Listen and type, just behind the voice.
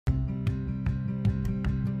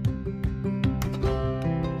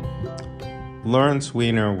Lawrence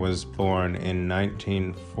Weiner was born in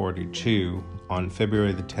 1942 on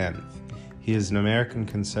February the 10th. He is an American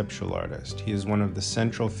conceptual artist. He is one of the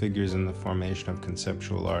central figures in the formation of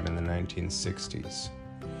conceptual art in the 1960s.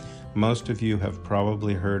 Most of you have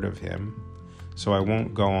probably heard of him, so I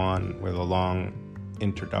won't go on with a long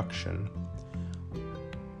introduction.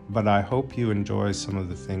 But I hope you enjoy some of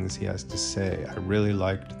the things he has to say. I really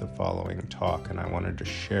liked the following talk, and I wanted to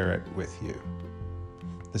share it with you.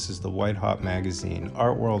 This is the White Hot Magazine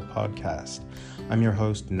Art World Podcast. I'm your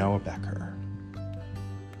host, Noah Becker.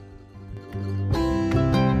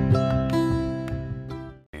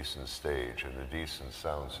 Decent stage and a decent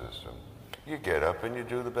sound system. You get up and you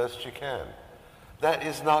do the best you can. That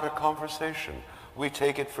is not a conversation. We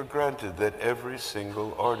take it for granted that every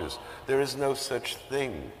single artist, there is no such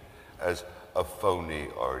thing as a phony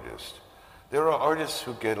artist. There are artists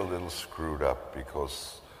who get a little screwed up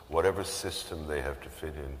because whatever system they have to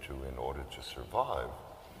fit into in order to survive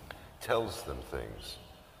tells them things.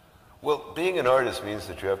 Well, being an artist means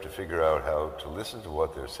that you have to figure out how to listen to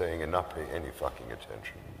what they're saying and not pay any fucking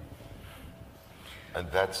attention.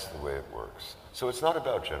 And that's the way it works. So it's not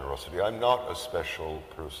about generosity. I'm not a special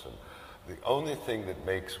person. The only thing that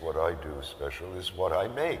makes what I do special is what I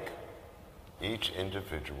make. Each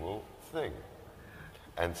individual thing.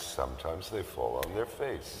 And sometimes they fall on their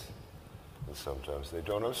face. And sometimes they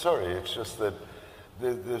don't. I'm sorry, it's just that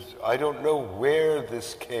I don't know where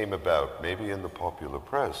this came about, maybe in the popular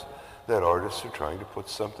press, that artists are trying to put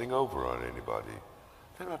something over on anybody.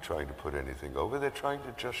 They're not trying to put anything over, they're trying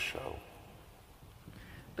to just show.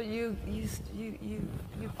 But you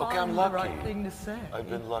Okay, I'm found lucky. the right thing to say. I've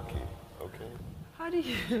been lucky, okay? How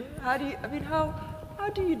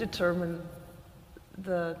do you determine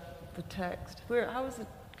the text? How is it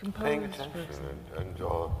composed? Paying attention and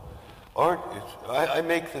art, I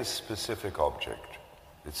make this specific object.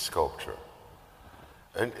 It's sculpture.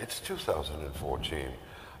 And it's 2014.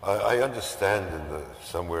 I understand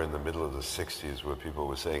somewhere in the middle of the 60s where people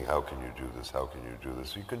were saying, how can you do this? How can you do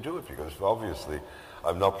this? You can do it because obviously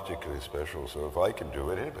I'm not particularly special, so if I can do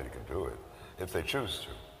it, anybody can do it, if they choose to.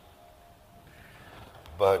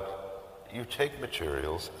 But you take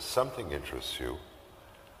materials, something interests you,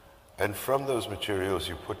 and from those materials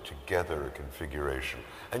you put together a configuration.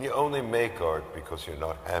 And you only make art because you're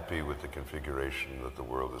not happy with the configuration that the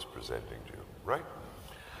world is presenting to you, right?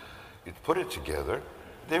 You put it together,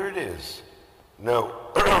 there it is. Now,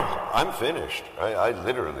 I'm finished. I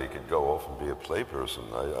literally could go off and be a play person.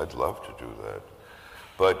 I'd love to do that.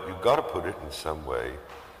 But you've got to put it in some way.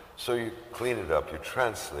 So you clean it up, you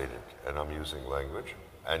translate it, and I'm using language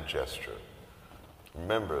and gesture.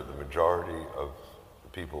 Remember, the majority of the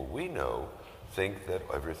people we know think that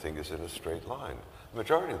everything is in a straight line. The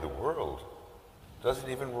majority of the world doesn't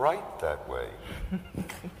even write that way,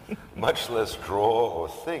 much less draw or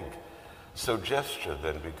think. So gesture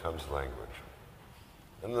then becomes language.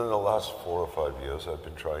 And then the last 4 or 5 years, I've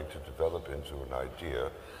been trying to develop into an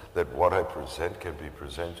idea that what I present can be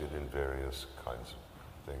presented in various kinds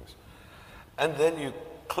of things. And then you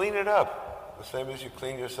clean it up, the same as you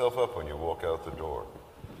clean yourself up when you walk out the door,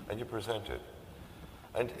 and you present it.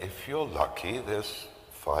 And if you're lucky, there's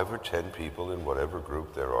 5 or 10 people in whatever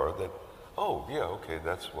group there are that, oh, yeah, okay,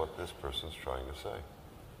 that's what this person's trying to say.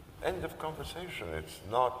 End of conversation. It's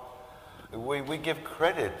not... We give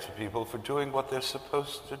credit to people for doing what they're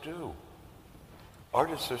supposed to do.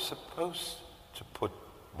 Artists are supposed to put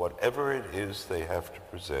whatever it is they have to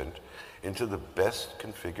present into the best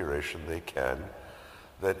configuration they can,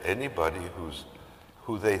 that anybody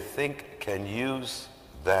who they think can use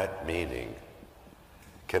that meaning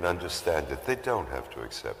can understand it. They don't have to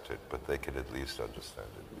accept it, but they can at least understand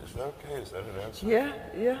it. Is that okay? Is that an answer?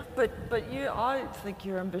 Yeah. But I think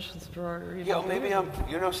your ambitions for art are Yeah, maybe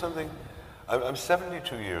you know something? I'm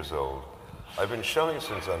 72 years old. I've been showing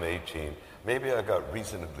since I'm 18. Maybe I got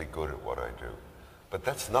reasonably good at what I do. But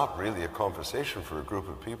that's not really a conversation for a group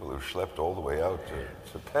of people who schlepped all the way out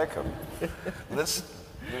to Peckham. Let's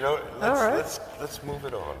move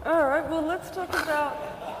it on. All right, well, let's talk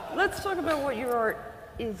about what your art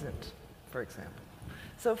isn't, for example.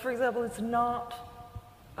 So, for example, it's not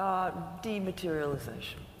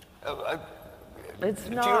dematerialization. It's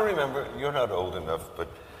not. Do you remember, you're not old enough, but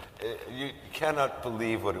you cannot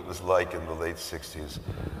believe what it was like in the late 60s,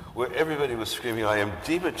 where everybody was screaming, I am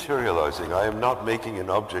dematerializing, I am not making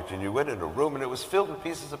an object, and you went in a room and it was filled with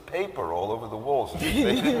pieces of paper all over the walls. They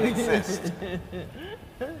didn't exist.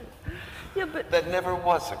 Yeah, but that never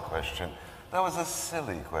was a question. That was a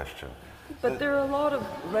silly question. But there are a lot of,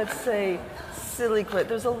 let's say, silly,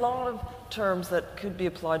 there's a lot of terms that could be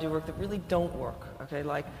applied to your work that really don't work. okay,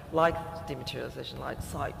 like dematerialization, like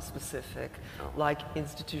site-specific, like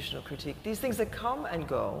institutional critique, these things that come and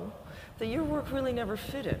go, that your work really never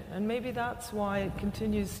fit in. And maybe that's why it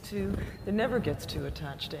continues to, it never gets too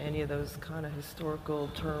attached to any of those kind of historical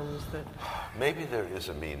terms that... Maybe there is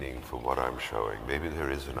a meaning for what I'm showing. Maybe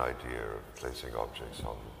there is an idea of placing objects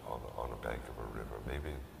on a bank of a river.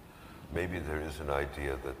 Maybe there is an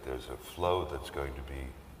idea that there's a flow that's going to be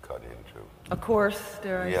cut into. A course,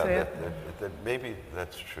 dare I say it? That maybe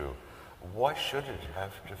that's true. Why should it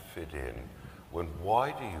have to fit in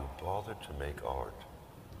why do you bother to make art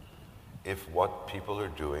if what people are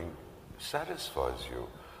doing satisfies you?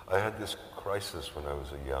 I had this crisis when I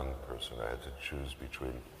was a young person. I had to choose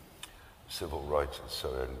between civil rights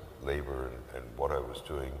and labor and what I was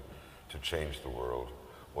doing to change the world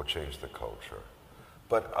or change the culture.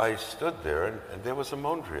 But I stood there and there was a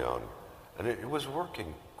Mondrian, and it was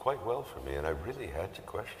working quite well for me, and I really had to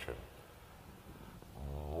question,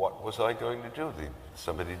 what was I going to do?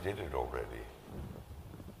 Somebody did it already.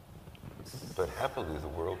 But happily the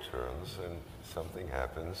world turns and something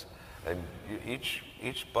happens, and each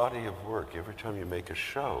body of work, every time you make a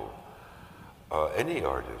show, any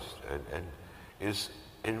artist, and is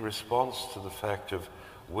in response to the fact of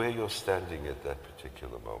where you're standing at that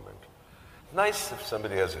particular moment. Nice if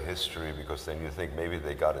somebody has a history, because then you think maybe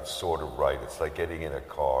they got it sort of right. It's like getting in a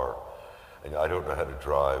car, and I don't know how to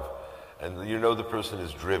drive, and you know the person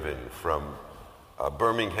is driven from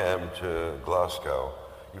Birmingham to Glasgow.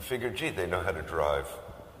 You figure, gee, they know how to drive.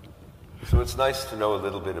 So it's nice to know a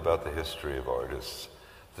little bit about the history of artists,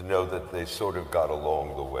 to know that they sort of got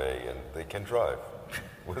along the way and they can drive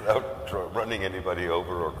without running anybody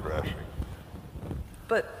over or crashing.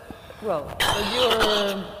 But, well,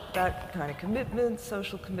 so that kind of commitment,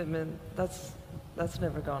 social commitment, that's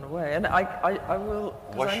never gone away. And I will...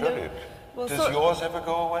 Why should it? Well, does yours ever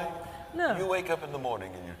go away? No. You wake up in the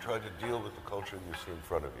morning and you try to deal with the culture you see in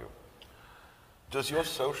front of you. Does your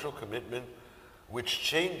social commitment, which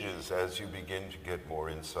changes as you begin to get more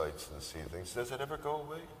insights and see things, does it ever go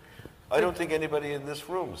away? I don't think anybody in this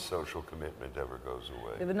room's social commitment ever goes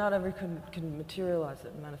away. Yeah, but not everyone can materialize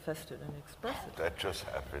it and manifest it and express it. That just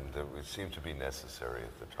happened. It seemed to be necessary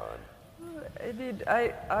at the time. Indeed.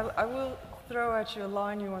 I will throw at you a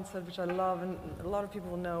line you once said, which I love, and a lot of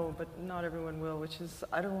people know, but not everyone will, which is,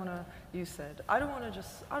 I don't want to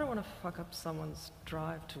fuck up someone's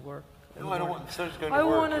drive to work. No, I don't want someone's going to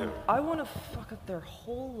work. I want to fuck up their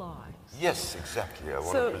whole lives. Yes, exactly. I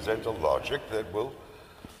want to present a logic that will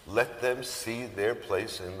let them see their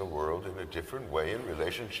place in the world in a different way in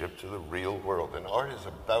relationship to the real world. And art is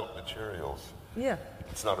about materials. Yeah.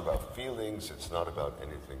 It's not about feelings. It's not about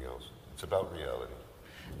anything else. It's about reality.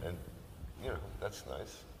 And, that's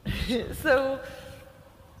nice. So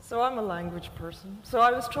I'm a language person. So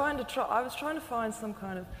I was trying to find some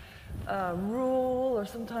kind of rule or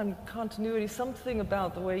some kind of continuity, something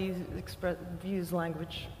about the way you use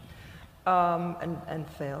language, and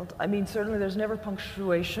failed. I mean, certainly there's never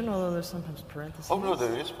punctuation, although there's sometimes parentheses. Oh no,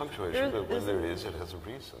 there is punctuation, but when there is, it has a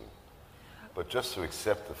reason. But just to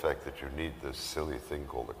accept the fact that you need this silly thing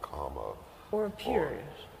called a comma. Or a period.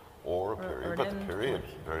 Or a period, but the period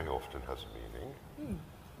very often has a meaning.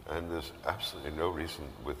 And there's absolutely no reason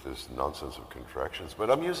with this nonsense of contractions.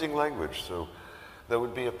 But I'm using language, so that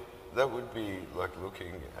would be like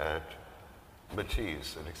looking at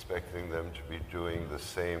Matisse and expecting them to be doing the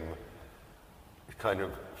same kind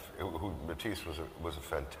of. Matisse was a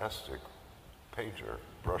fantastic painter,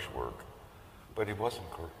 brushwork, but he wasn't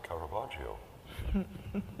Caravaggio.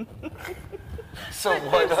 So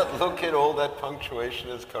why not look at all that punctuation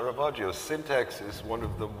as Caravaggio? Syntax is one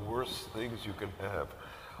of the worst things you can have.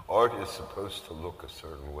 Art is supposed to look a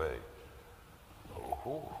certain way.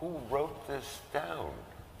 Who wrote this down?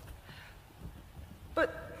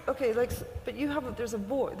 But okay, but you have there's a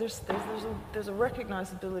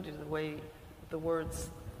recognizability to the way the words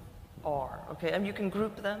are. Okay, and you can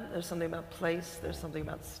group them. There's something about place. There's something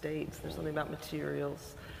about states. There's something about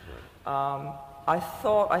materials. I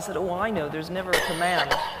said, oh, I know. There's never a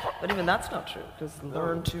command, but even that's not true because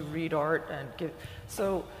learn to read art and give.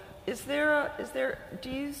 So, do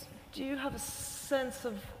you have a sense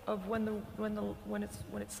of when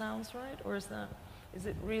it sounds right, or is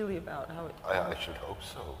it really about how it? I should hope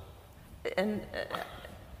so. And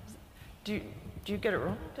do you get it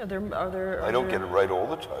wrong? Are there? I don't get it right all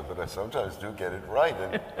the time, but I sometimes do get it right,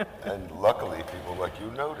 and luckily people like you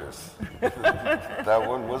notice. That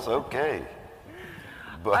one was okay.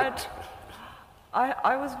 But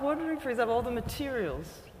I was wondering, for example, all the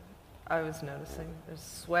materials I was noticing. There's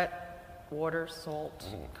sweat, water, salt,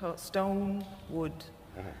 stone, wood.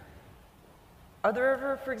 Are there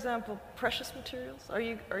ever, for example, precious materials? Are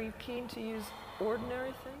you keen to use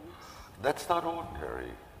ordinary things? That's not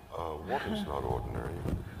ordinary. Water's not ordinary.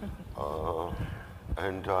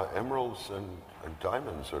 And emeralds and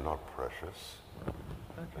diamonds are not precious,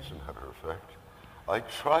 as a matter of fact. I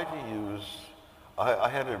try to use, I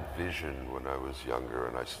had a vision when I was younger,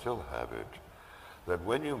 and I still have it, that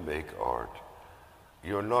when you make art,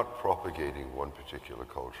 you're not propagating one particular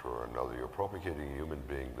culture or another. You're propagating a human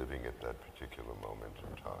being living at that particular moment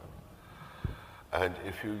in time. And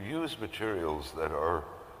if you use materials that are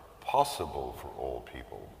possible for all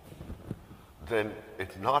people, then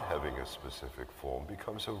it not having a specific form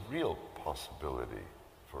becomes a real possibility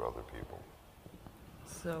for other people.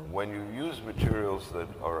 So When you use materials that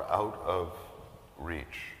are out of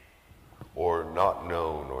reach or not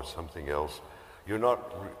known or something else, you're not,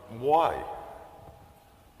 why?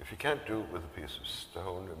 If you can't do it with a piece of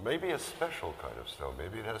stone, maybe a special kind of stone,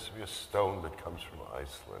 maybe it has to be a stone that comes from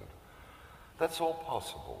Iceland. That's all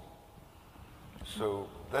possible. So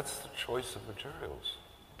that's the choice of materials.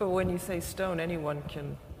 but when you say stone, anyone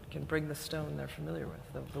can bring the stone they're familiar with,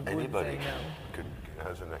 the wood Anybody they know.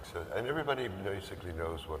 has an excess, and everybody basically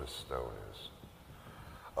knows what a stone is.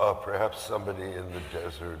 Perhaps somebody in the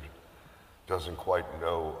desert doesn't quite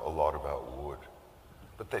know a lot about wood,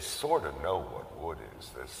 but they sort of know what wood is.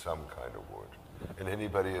 There's some kind of wood. And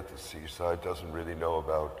anybody at the seaside doesn't really know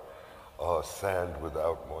about sand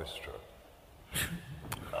without moisture.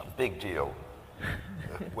 Big deal.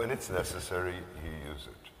 When it's necessary, you use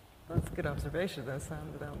it. That's a good observation, though,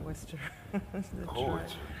 sand without moisture.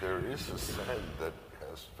 There is a sand that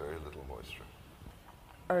has very little moisture.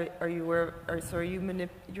 Are you aware?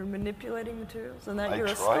 You're manipulating materials, and that I you're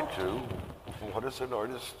a try sculptor. to. What does an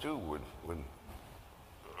artist do when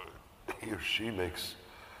he or she makes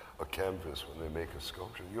a canvas, when they make a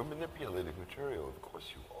sculpture? You're manipulating material. Of course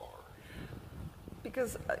you are.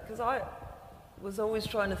 Because I was always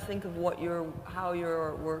trying to think of how your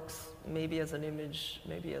art works, maybe as an image,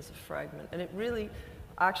 maybe as a fragment, and it really,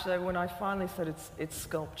 actually, when I finally said it's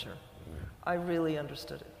sculpture, I really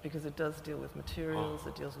understood it, because it does deal with materials,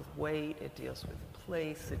 it deals with weight, it deals with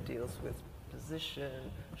place, it deals with position,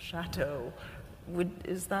 shadow.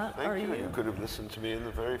 Is that? Thank you. You could have listened to me in the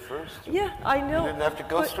very first. Yeah, I know. You didn't have to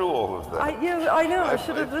go through all of that. I know. I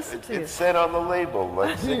should have listened to you. It said on the label,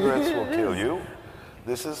 like cigarettes will kill you.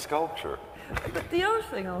 This is sculpture. But the other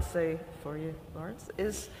thing I'll say for you, Lawrence,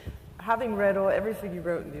 is having read everything you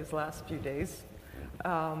wrote in these last few days,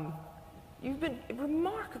 you've been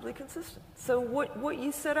remarkably consistent. So what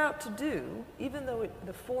you set out to do, even though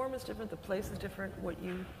the form is different, the place is different, what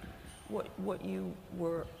you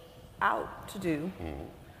were out to do,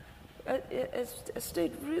 it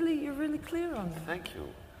stayed you're really clear on that. Thank you.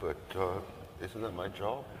 But isn't that my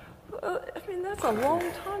job? I mean, that's a long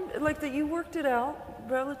time. Like that you worked it out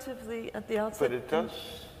relatively at the outset. But it does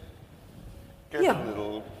get a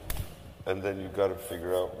little, and then you've got to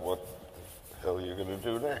figure out what the hell you're going to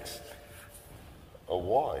do next. Or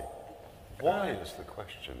why. Why is the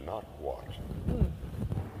question, not what.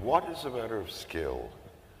 What is a matter of skill.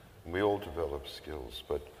 We all develop skills,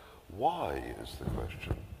 but why is the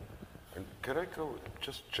question. And can I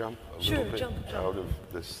just jump a little bit out of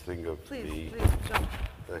this thing of Please jump.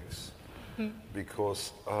 Thanks.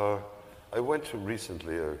 Because I went to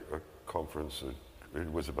recently a conference,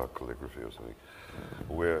 it was about calligraphy or something,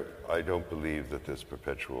 where I don't believe that there's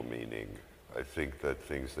perpetual meaning. I think that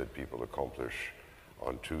things that people accomplish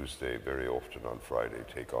on Tuesday very often on Friday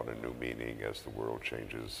take on a new meaning as the world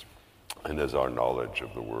changes and as our knowledge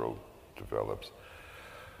of the world develops.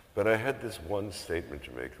 But I had this one statement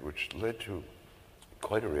to make which led to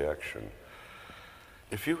quite a reaction.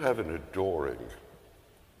 If you have an adoring,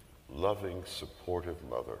 loving, supportive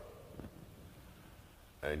mother,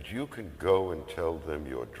 and you can go and tell them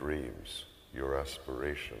your dreams, your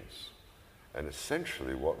aspirations, and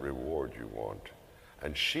essentially what reward you want,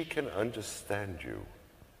 and she can understand you,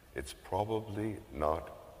 it's probably not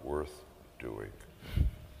worth doing.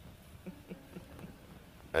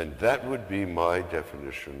 And that would be my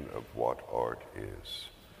definition of what art is.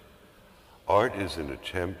 Art is an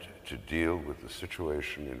attempt to deal with the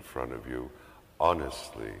situation in front of you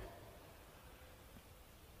honestly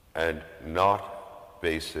and not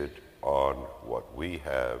base it on what we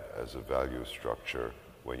have as a value structure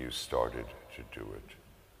when you started to do it.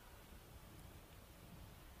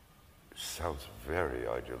 It sounds very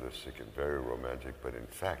idealistic and very romantic, but in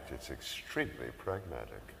fact it's extremely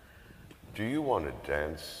pragmatic. Do you want to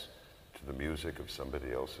dance to the music of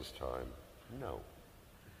somebody else's time? No.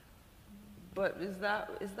 But is that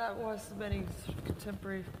why so many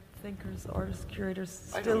contemporary thinkers, artists,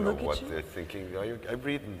 curators I still don't know look what at you? they're thinking. I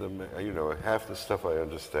read them, half the stuff I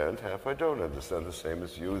understand, half I don't understand, the same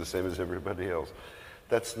as you, the same as everybody else.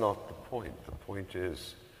 That's not the point. The point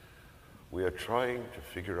is, we are trying to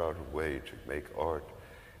figure out a way to make art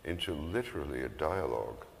into literally a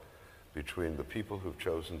dialogue between the people who've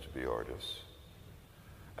chosen to be artists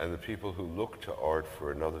and the people who look to art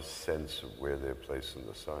for another sense of where their place in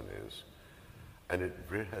the sun is. And it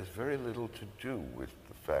has very little to do with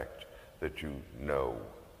the fact that you know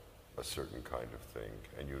a certain kind of thing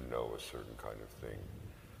and you know a certain kind of thing.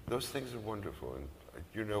 Those things are wonderful. And,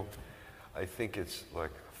 I think it's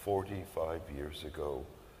like 45 years ago,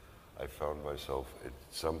 I found myself at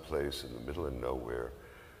some place in the middle of nowhere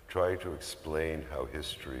trying to explain how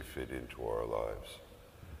history fit into our lives.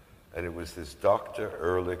 And it was this Dr.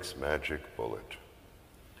 Ehrlich's Magic Bullet,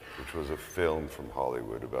 which was a film from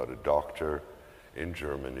Hollywood about a doctor in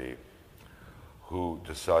Germany who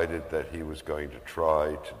decided that he was going to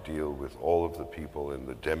try to deal with all of the people in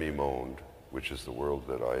the demi-monde, which is the world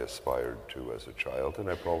that I aspired to as a child, and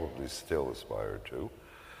I probably still aspire to,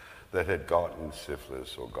 that had gotten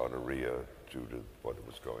syphilis or gonorrhea due to what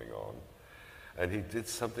was going on. And he did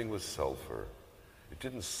something with sulfur. It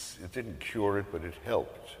didn't cure it, but it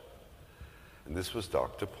helped. And this was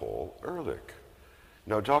Dr. Paul Ehrlich.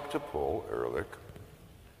 Now, Dr. Paul Ehrlich,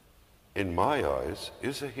 in my eyes,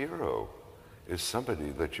 is a hero, is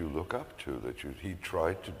somebody that you look up to, he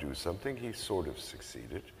tried to do something, he sort of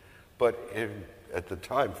succeeded. But at the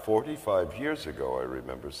time, 45 years ago, I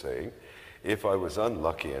remember saying, if I was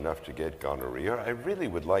unlucky enough to get gonorrhea, I really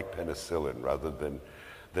would like penicillin rather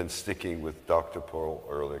than sticking with Dr. Paul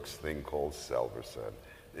Ehrlich's thing called Salvarsan.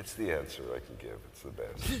 It's the answer I can give. It's the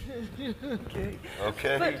best. Okay.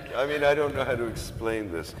 Okay? I mean, I don't know how to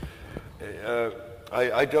explain this.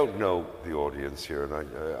 I don't know the audience here, and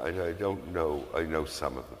I don't know, I know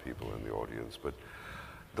some of the people in the audience, but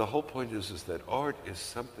the whole point is that art is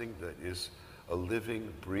something that is a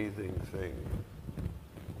living, breathing thing.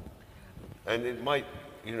 And it might,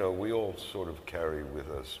 we all sort of carry with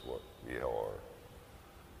us what we are.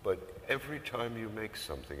 But every time you make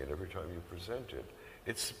something and every time you present it,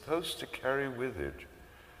 it's supposed to carry with it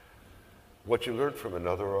what you learned from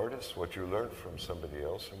another artist, what you learned from somebody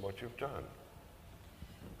else, and what you've done.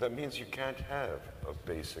 That means you can't have a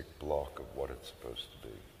basic block of what it's supposed to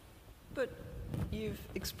be. But you've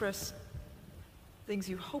expressed things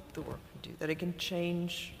you hope the work can do, that it can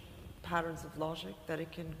change patterns of logic, that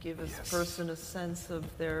it can give a person a sense of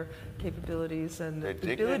their capabilities and the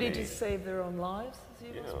ability to save their own lives, as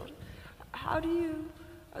you put it. How do you,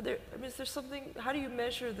 is there something, how do you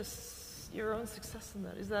measure your own success in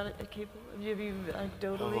that? Is that capable? Have you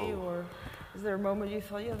anecdotally, or is there a moment you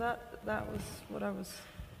thought, that was what I was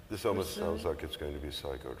This almost sounds like it's going to be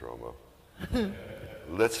psychodrama.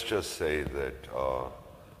 Let's just say that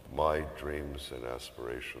my dreams and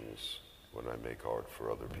aspirations when I make art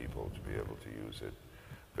for other people to be able to use it,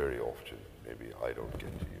 very often maybe I don't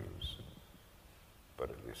get to use. But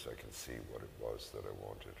at least I can see what it was that I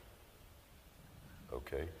wanted.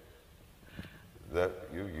 Okay? That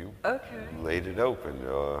you laid it open.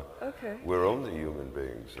 We're only human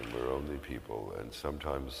beings and we're only people, and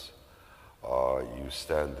sometimes you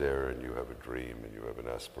stand there and you have a dream and you have an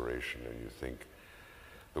aspiration and you think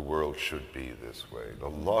the world should be this way. The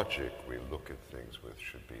logic we look at things with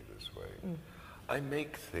should be this way. I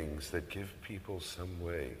make things that give people some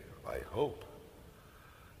way, I hope,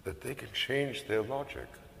 that they can change their logic.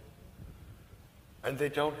 And they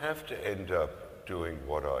don't have to end up doing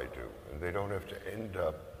what I do. And they don't have to end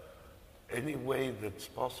up any way that's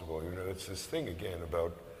possible. It's this thing again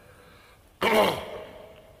about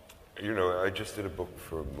I just did a book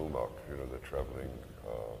for MUMOC, the traveling,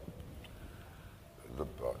 the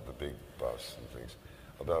big bus and things,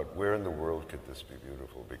 about where in the world could this be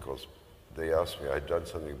beautiful? Because they asked me, I'd done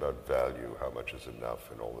something about value, how much is enough,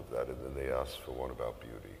 and all of that, and then they asked for one about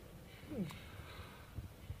beauty.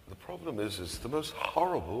 The problem is, it's the most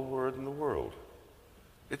horrible word in the world.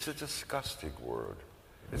 It's a disgusting word.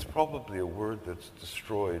 It's probably a word that's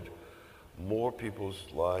destroyed more people's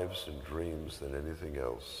lives and dreams than anything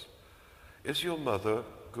else. Is your mother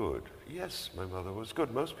good? Yes, my mother was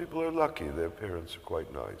good. Most people are lucky. Their parents are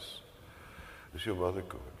quite nice. Is your mother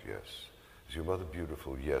good? Yes. Is your mother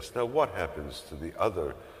beautiful? Yes. Now, what happens to the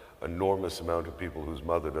other enormous amount of people whose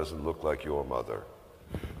mother doesn't look like your mother?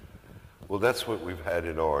 Well, that's what we've had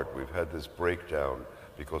in art. We've had this breakdown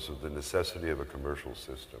because of the necessity of a commercial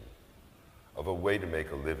system, of a way to make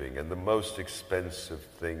a living. And the most expensive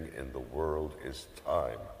thing in the world is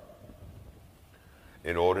time.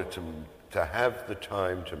 In order to have the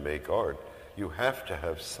time to make art, you have to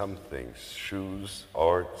have something, shoes,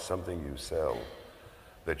 art, something you sell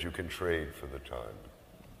that you can trade for the time.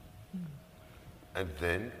 And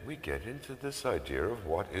then we get into this idea of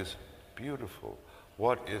what is beautiful,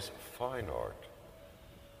 what is fine art,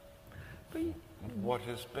 what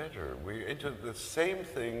is better. We're into the same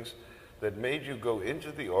things that made you go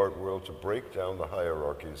into the art world to break down the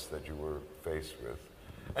hierarchies that you were faced with.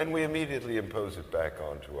 And we immediately impose it back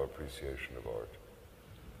onto our appreciation of art.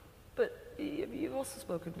 But you've also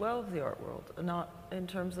spoken well of the art world, not in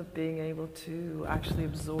terms of being able to actually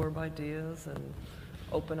absorb ideas and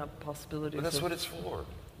open up possibilities. But that's what it's for.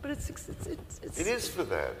 But it's It is for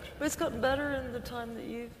that. But it's gotten better in the time that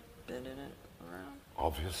you've been in it, around?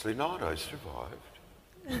 Obviously not. I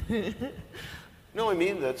survived. No, I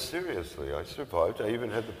mean that seriously. I survived. I even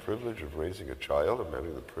had the privilege of raising a child. I'm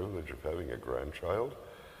having the privilege of having a grandchild,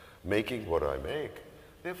 making what I make.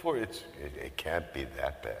 Therefore, it can't be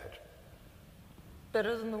that bad.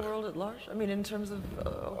 Better than the world at large? I mean, in terms of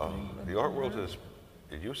opening the art world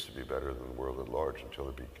it used to be better than the world at large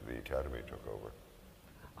until the Academy took over.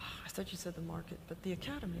 I thought you said the market, but the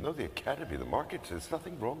Academy. No, the Academy, the market, there's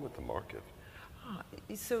nothing wrong with the market.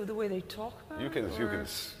 So the way they talk about you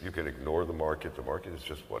can ignore the market. The market is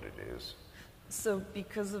just what it is. So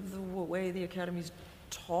because of the way the Academy's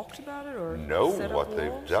talked about it, or no, set up what walls?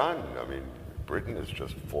 they've done. I mean, Britain has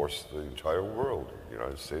just forced the entire world, the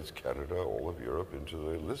United States, Canada, all of Europe, into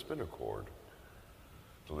the Lisbon Accord.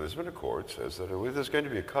 The Lisbon Accord says that there's going to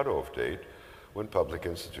be a cutoff date when public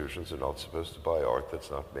institutions are not supposed to buy art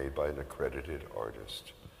that's not made by an accredited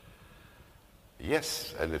artist.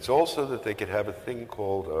 Yes, and it's also that they could have a thing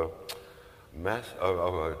called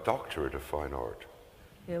a doctorate of fine art.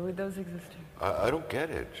 Yeah, would those exist too? I don't get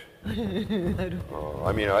it. I don't.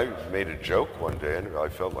 I mean, I made a joke one day, and I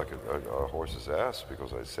felt like a horse's ass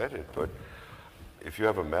because I said it, but if you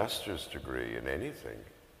have a master's degree in anything,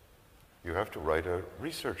 you have to write a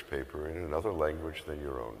research paper in another language than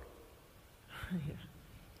your own. Yeah.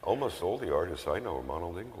 Almost all the artists I know are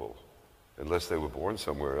monolingual, unless they were born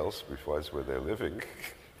somewhere else besides where they're living.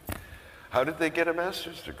 How did they get a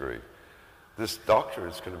master's degree? This doctor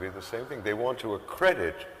is going to be the same thing. They want to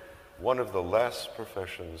accredit one of the last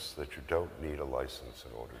professions that you don't need a license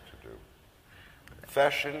in order to do.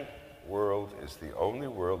 Fashion world is the only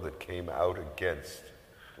world that came out against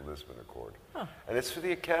the Lisbon Accord. Huh. And it's for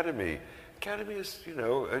the Academy. Academy is,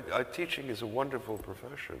 teaching is a wonderful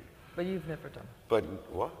profession. But you've never done it. But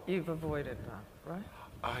what? You've avoided that, right?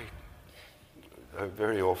 I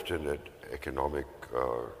very often at economic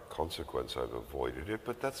consequence I've avoided it,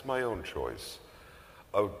 but that's my own choice.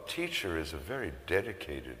 A teacher is a very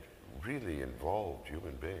dedicated, really involved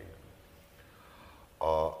human being.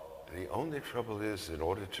 The only trouble is, in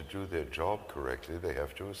order to do their job correctly, they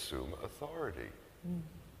have to assume authority. Mm.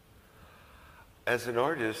 As an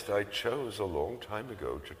artist, I chose a long time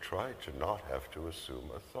ago to try to not have to assume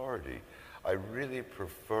authority. I really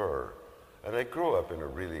prefer, and I grew up in a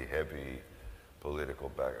really heavy political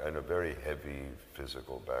background and a very heavy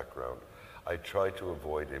physical background. I try to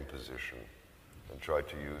avoid imposition and try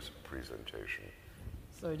to use presentation.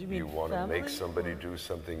 So do you mean you want family, to make somebody or? do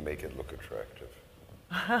something, make it look attractive.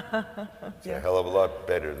 It's Yeah. a hell of a lot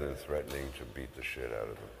better than threatening to beat the shit out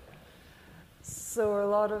of them. So are a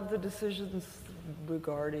lot of the decisions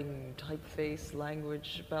regarding typeface,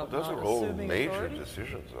 language, about Those not are all assuming major authority?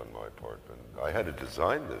 decisions on my part. And I had to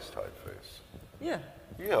design this typeface. Yeah.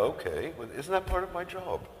 Yeah, okay. Well, isn't that part of my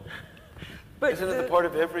job? But Isn't it the part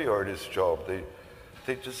of every artist's job?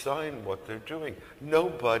 They design what they're doing.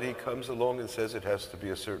 Nobody comes along and says it has to be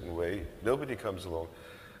a certain way. Nobody comes along.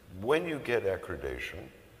 When you get accreditation,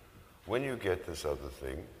 when you get this other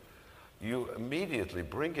thing, you immediately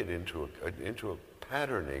bring it into a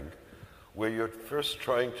patterning where you're first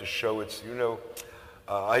trying to show it's,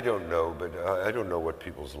 I don't know, but I don't know what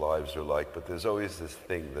people's lives are like, but there's always this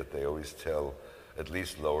thing that they always tell at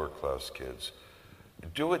least lower class kids.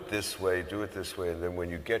 Do it this way, and then when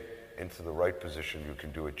you get into the right position, you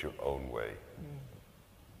can do it your own way. Mm.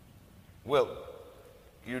 Well,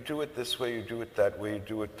 you do it this way, you do it that way, you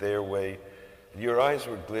do it their way. Your eyes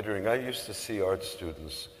were glittering. I used to see art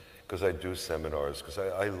students, because I do seminars, because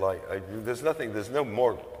there's no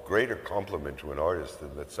more greater compliment to an artist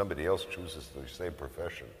than that somebody else chooses the same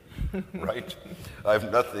profession, right? I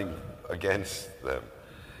have nothing against them.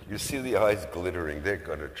 You see the eyes glittering, they're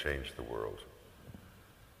going to change the world.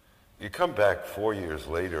 You come back 4 years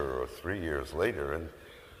later or 3 years later and,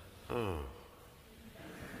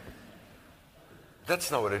 that's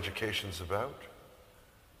not what education's about.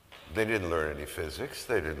 They didn't learn any physics,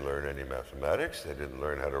 they didn't learn any mathematics, they didn't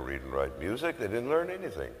learn how to read and write music, they didn't learn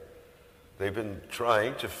anything. They've been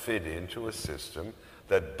trying to fit into a system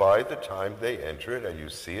that by the time they enter it, and you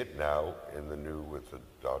see it now in the new with the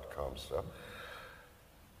 .com stuff,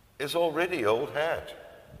 is already old hat.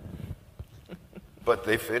 But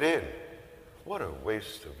they fit in. What a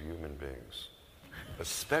waste of human beings.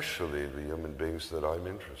 Especially the human beings that I'm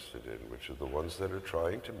interested in, which are the ones that are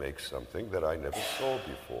trying to make something that I never saw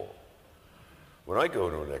before. When I go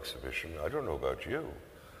to an exhibition, I don't know about you,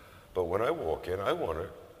 but when I walk in, I want to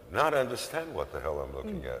not understand what the hell I'm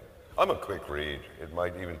looking at. I'm a quick read. It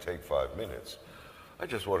might even take 5 minutes. I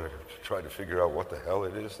just want to try to figure out what the hell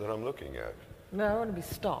it is that I'm looking at. No, I want to be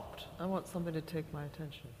stopped. I want somebody to take my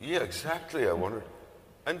attention. Yeah, exactly. I want to,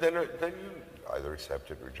 and then you either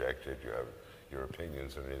accept it, reject it, you have your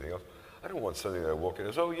opinions and anything else. I don't want something that I walk in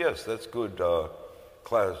as, oh yes, that's good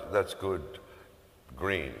class, that's good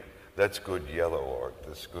green, that's good yellow art,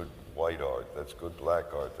 that's good white art, that's good black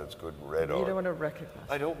art, that's good red art. You don't want to recognize it.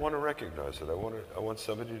 I don't want to recognize it. I want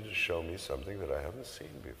somebody to show me something that I haven't seen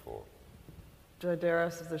before. Do I dare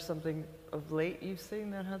ask, is there something of late you've seen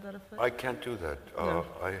that had that effect? I can't do that. No.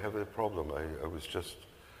 I have a problem. I was just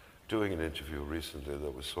doing an interview recently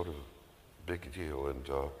that was sort of a big deal, and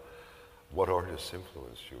what artists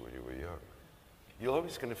influenced you when you were young? You're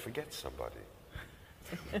always going to forget somebody.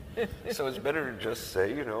 So it's better to just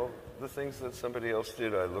say, you know, the things that somebody else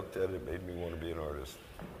did, I looked at it, made me want to be an artist.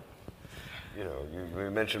 You know, you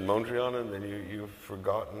mentioned Mondrian, and then you've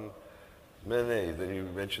forgotten Manet, then you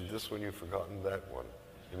mentioned this one, you've forgotten that one.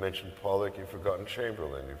 You mentioned Pollock, you've forgotten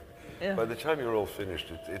Chamberlain. Yeah. By the time you're all finished,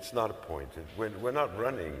 it's not a point. We're not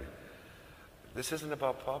running. This isn't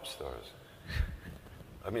about pop stars.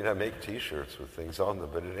 I mean, I make T-shirts with things on them,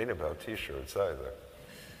 but it ain't about T-shirts either.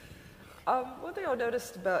 One thing I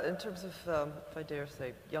noticed about, in terms of, if I dare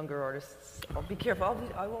say, younger artists, I'll be careful,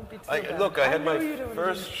 I won't be too bad. Look, I had know my you don't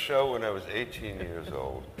first do- show when I was 18 years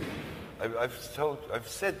old. I've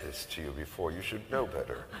said this to you before. You should know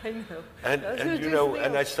better. I know. And I was gonna you do know, something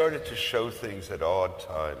and I else. started to show things at odd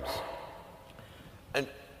times. And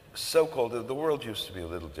so-called, the world used to be a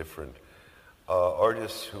little different.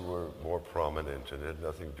 Artists who were more prominent and had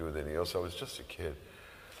nothing to do with anything else, I was just a kid,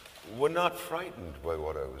 were not frightened by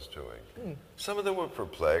what I was doing. Some of them were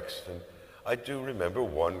perplexed, and I do remember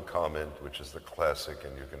one comment, which is the classic,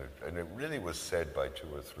 and it really was said by 2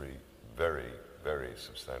 or 3 very, very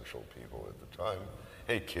substantial people at the time.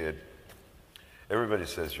 Hey kid, everybody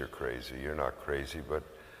says you're crazy. You're not crazy, but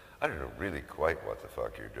I don't know really quite what the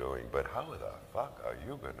fuck you're doing, but how the fuck are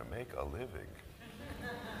you going to make a living?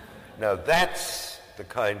 Now that's the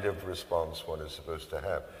kind of response one is supposed to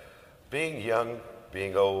have. Being young,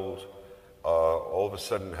 being old, all of a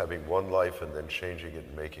sudden having one life and then changing it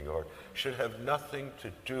and making art should have nothing to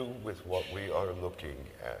do with what we are looking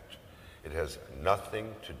at. It has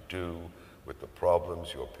nothing to do with the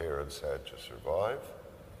problems your parents had to survive,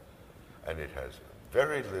 and it has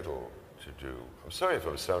very little to do. I'm sorry if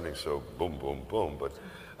I'm sounding so boom, boom, boom, but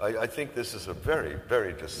I think this is a very,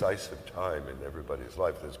 very decisive time in everybody's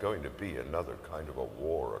life. There's going to be another kind of a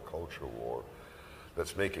war, a culture war,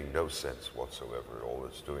 that's making no sense whatsoever. All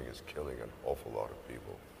it's doing is killing an awful lot of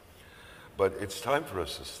people. But it's time for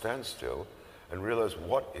us to stand still and realize,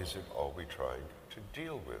 what is it are we trying to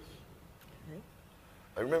deal with?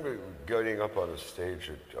 I remember getting up on a stage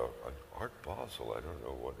at Art Basel, I don't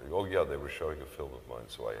know what, oh yeah, they were showing a film of mine,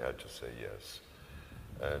 so I had to say yes.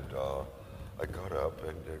 And I got up,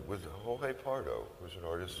 and it was Jorge Pardo, who was an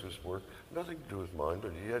artist whose work, nothing to do with mine,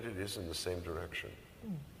 but yet it is in the same direction,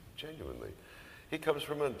 genuinely. He comes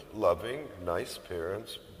from a loving, nice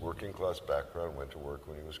parents, working class background, went to work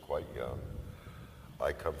when he was quite young.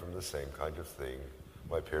 I come from the same kind of thing.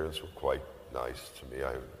 My parents were quite nice to me.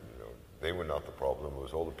 They were not the problem. It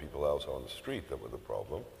was all the people out on the street that were the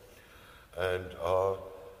problem. And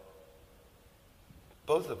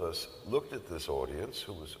both of us looked at this audience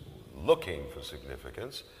who was looking for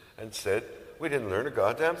significance and said, we didn't learn a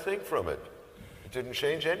goddamn thing from it. It didn't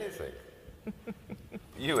change anything.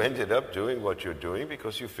 You ended up doing what you're doing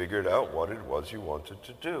because you figured out what it was you wanted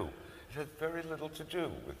to do. It had very little to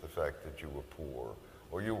do with the fact that you were poor,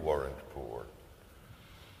 or you weren't poor,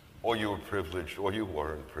 or you were privileged, or you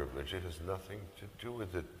weren't privileged. It has nothing to do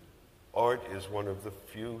with it. Art is one of the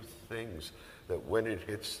few things that when it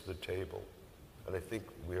hits the table, and I think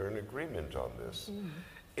we're in agreement on this,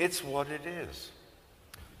 it's what it is.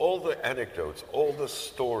 All the anecdotes, all the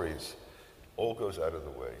stories, all goes out of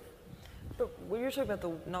the way. But when you're talking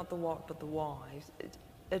about not the what, but the whys,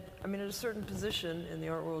 I mean, at a certain position in the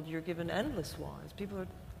art world, you're given endless whys. People are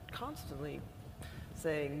constantly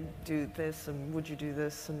saying, do this, and would you do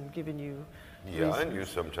this, and giving you Yeah, and reasons. you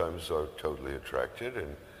sometimes are totally attracted,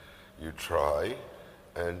 and you try,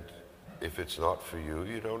 and If it's not for you,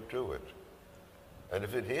 you don't do it. And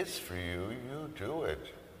if it is for you, you do it.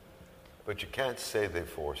 But you can't say they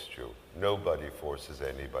forced you. Nobody forces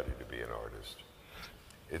anybody to be an artist.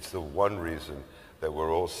 It's the one reason that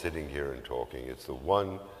we're all sitting here and talking. It's the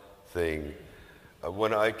one thing.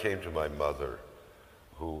 When I came to my mother,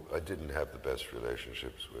 who I didn't have the best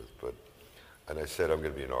relationships with, and I said, I'm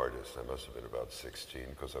going to be an artist. I must have been about 16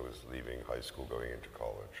 because I was leaving high school, going into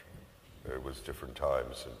college. It was different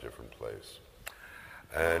times and different place.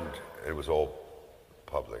 And it was all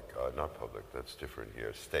public, not public, that's different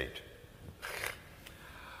here, state.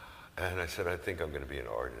 And I said, I think I'm going to be an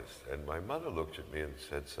artist. And my mother looked at me and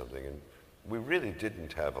said something, and we really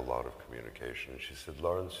didn't have a lot of communication. And she said,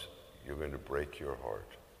 Lawrence, you're going to break your heart.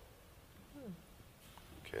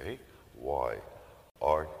 Okay, why?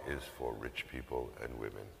 Art is for rich people and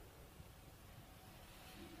women.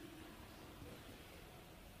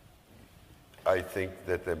 I think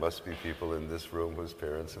that there must be people in this room whose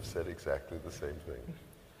parents have said exactly the same thing.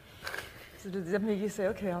 So does that make you say,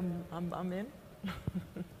 okay, I'm in?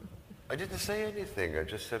 I didn't say anything. I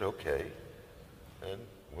just said, okay, and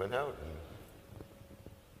went out.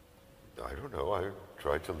 And I don't know, I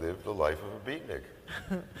tried to live the life of a beatnik.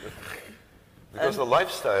 Because the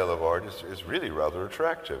lifestyle of art is really rather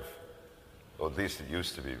attractive. Well, at least it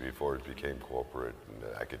used to be before it became corporate and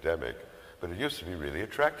academic. But it used to be really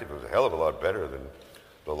attractive. It was a hell of a lot better than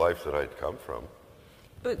the life that I'd come from.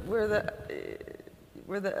 But were the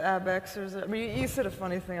Abexers, I mean, you said a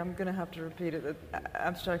funny thing, I'm going to have to repeat it, that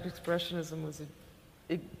abstract expressionism was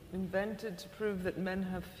invented to prove that men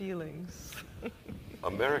have feelings.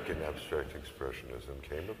 American abstract expressionism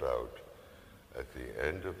came about at the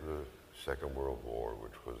end of the Second World War,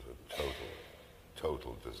 which was a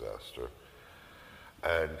total disaster.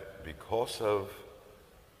 And because of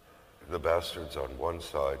the bastards on one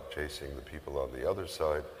side chasing the people on the other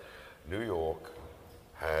side, New York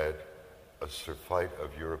had a fight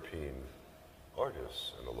of European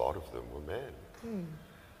artists, and a lot of them were men.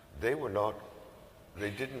 They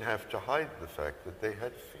didn't have to hide the fact that they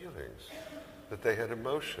had feelings, that they had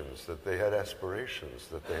emotions, that they had aspirations,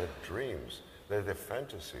 that they had dreams, they had their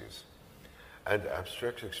fantasies. And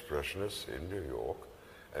abstract expressionists in New York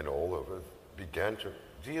and all over began to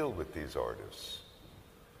deal with these artists.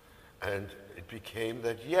 And it became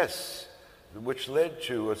that, yes, which led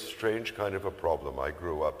to a strange kind of a problem. I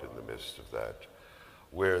grew up in the midst of that,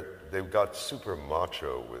 where they got super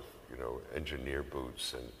macho with, engineer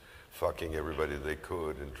boots and fucking everybody they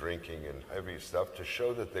could and drinking and heavy stuff to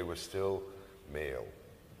show that they were still male.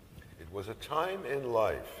 It was a time in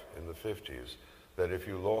life in the 50s that if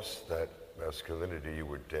you lost that masculinity, you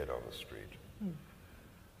were dead on the street.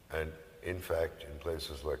 And in fact, in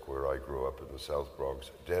places like where I grew up in the South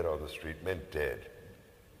Bronx, dead on the street meant dead.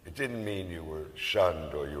 It didn't mean you were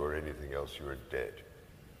shunned or you were anything else, you were dead.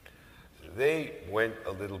 They went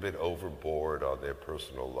a little bit overboard on their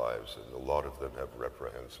personal lives, and a lot of them have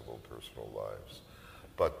reprehensible personal lives.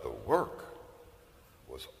 But the work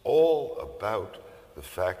was all about the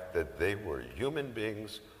fact that they were human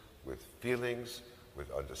beings with feelings,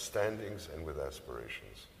 with understandings, and with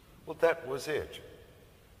aspirations. Well, that was it.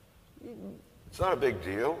 It's not a big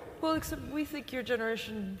deal. Well, except we think your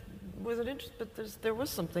generation wasn't interested, but there was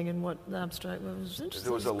something in what the abstract was interesting.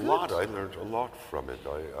 There was a lot. I learned a lot from it.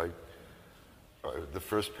 The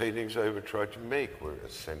first paintings I ever tried to make were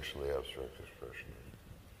essentially abstract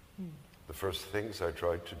expressionism. The first things I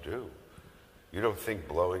tried to do. You don't think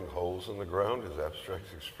blowing holes in the ground is abstract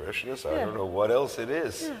expressionist? I don't know what else it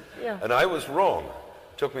is. Yeah. And I was wrong.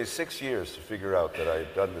 It took me 6 years to figure out that I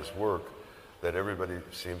had done this work that everybody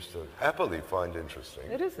seems to happily find interesting.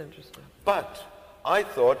 It is interesting. But I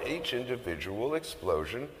thought each individual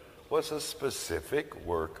explosion was a specific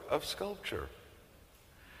work of sculpture.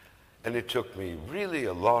 And it took me really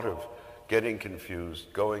a lot of getting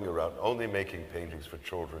confused, going around, only making paintings for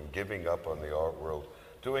children, giving up on the art world,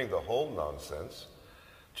 doing the whole nonsense,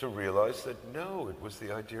 to realize that no, it was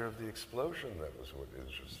the idea of the explosion that was what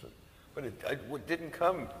interested. But it didn't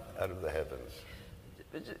come out of the heavens.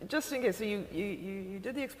 Just in case, so you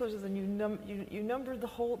did the explosions and you numbered the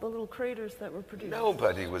little craters that were produced.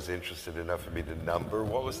 Nobody was interested enough for me to number.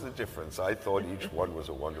 What was the difference? I thought each one was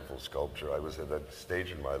a wonderful sculpture. I was at that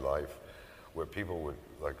stage in my life where people were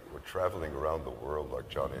traveling around the world like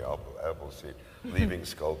Johnny Appleseed, leaving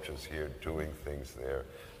sculptures here, doing things there.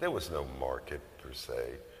 There was no market per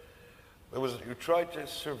se. You tried to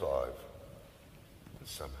survive, and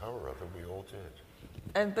somehow or other we all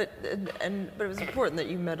did. But it was important that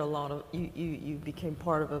you met a lot of you became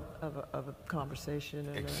part of a conversation.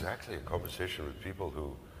 Exactly, a conversation with people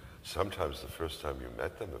who sometimes the first time you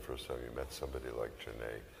met them, the first time you met somebody like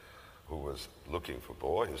Genet, who was looking for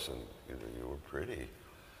boys, and you were pretty,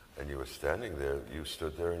 and you were standing there, you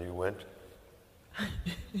stood there and you went.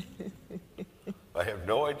 I have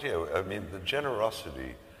no idea. I mean, the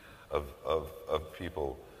generosity of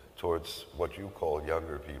people towards what you call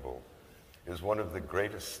younger people is one of the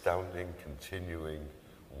great astounding continuing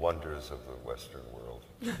wonders of the Western world.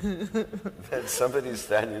 That somebody's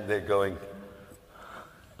standing there going,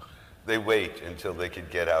 they wait until they could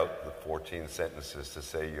get out the 14 sentences to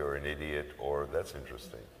say you're an idiot or that's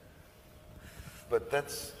interesting. But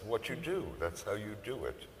that's what you do. That's how you do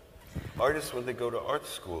it. Artists, when they go to art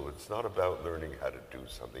school, it's not about learning how to do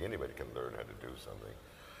something. Anybody can learn how to do something.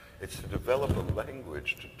 It's to develop a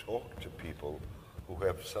language to talk to people who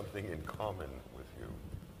have something in common with you.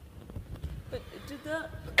 But did that?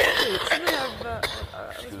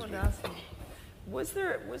 I just wanted to ask you: was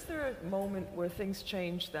there a moment where things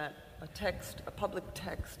changed that a public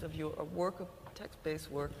text of a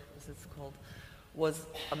text-based work, as it's called, was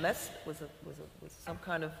some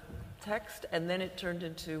kind of text, and then it turned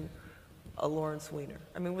into a Lawrence Weiner?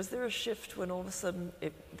 I mean, was there a shift when all of a sudden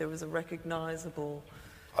there was a recognizable?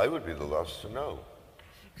 I would be the last to know.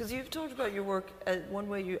 Because you've talked about your work, one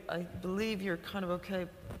way I believe you're kind of okay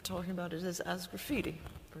talking about it is as graffiti,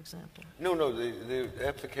 for example. No, the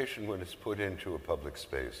application when it's put into a public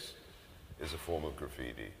space is a form of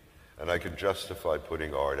graffiti. And I can justify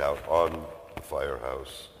putting art out on the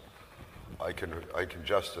firehouse. I can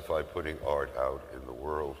justify putting art out in the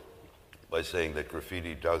world by saying that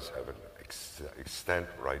graffiti does have an extant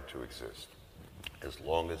right to exist, as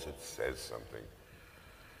long as it says something.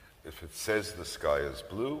 If it says the sky is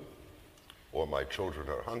blue, or my children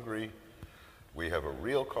are hungry, we have a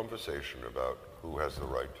real conversation about who has the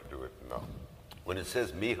right to do it now. When it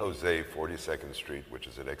says Mi Jose, 42nd Street, which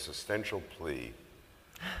is an existential plea,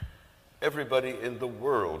 everybody in the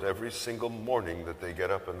world, every single morning that they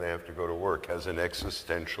get up and they have to go to work, has an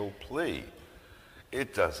existential plea.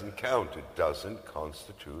 It doesn't count. It doesn't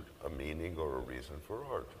constitute a meaning or a reason for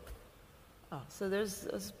art. Oh, so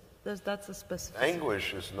that's a specific.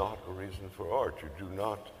 Anguish is not a reason for art. You do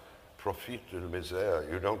not profit de la misère.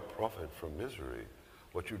 You don't profit from misery.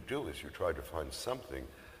 What you do is you try to find something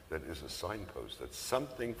that is a signpost, that's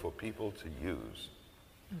something for people to use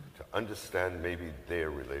to understand maybe their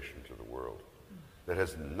relation to the world, that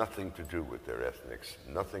has nothing to do with their ethnics,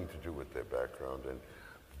 nothing to do with their background, and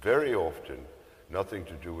very often nothing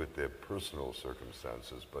to do with their personal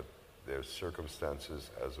circumstances, but their circumstances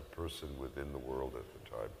as a person within the world at the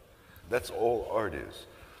time. That's all art is.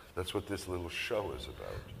 That's what this little show is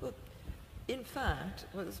about. Well, in fact,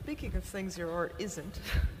 speaking of things your art isn't,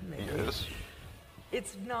 maybe, yes,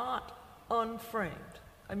 it's not unframed.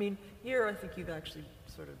 I mean, here I think you've actually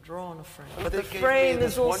sort of drawn a frame, but the frame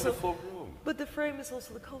is also wonderful room. But the frame is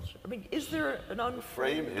also the culture. I mean, is there an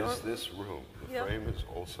unframed? The frame is this room. The frame is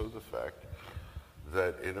also the fact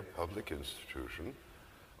that in a public institution,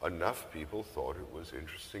 enough people thought it was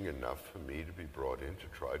interesting enough for me to be brought in to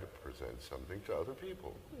try to present something to other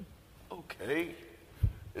people. Okay.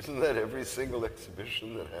 Isn't that every single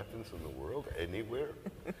exhibition that happens in the world, anywhere?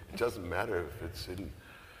 It doesn't matter if it's in,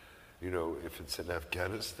 if it's in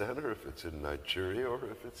Afghanistan or if it's in Nigeria or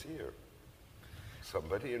if it's here.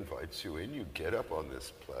 Somebody invites you in, you get up on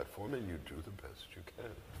this platform and you do the best you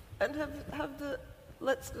can. And have the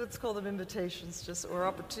let's call them invitations, or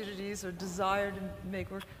opportunities, or desire to make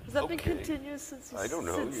work. Has that been continuous since you? I don't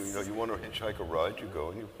know. You want to hitchhike a ride, you go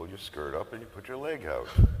and you pull your skirt up and you put your leg out.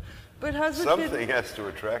 But has it something has to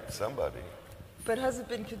attract somebody. But has it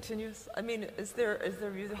been continuous? I mean, is there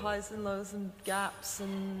highs and lows and gaps,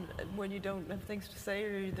 and when you don't have things to say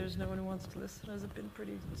or there's no one who wants to listen? Has it been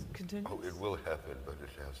pretty continuous? Oh, it will happen, but it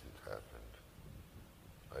hasn't happened.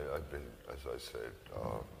 I've been, as I said.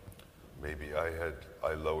 Maybe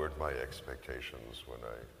I lowered my expectations when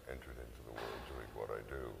I entered into the world doing what I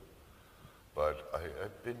do. But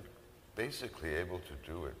I've been basically able to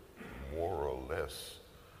do it more or less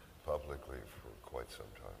publicly for quite some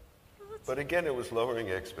time. Well, but again, it was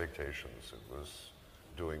lowering expectations. It was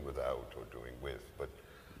doing without or doing with. But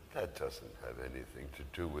that doesn't have anything to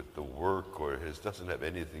do with the work, or it doesn't have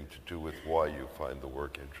anything to do with why you find the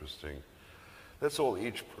work interesting. That's all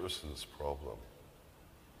each person's problem.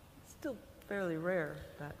 Still fairly rare,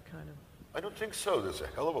 that kind of. I don't think so. There's a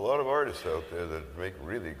hell of a lot of artists out there that make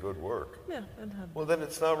really good work. Yeah, and have. Well, then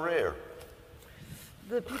it's not rare.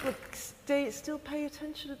 The people still pay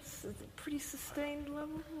attention. It's a pretty sustained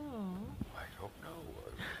level. Oh. I don't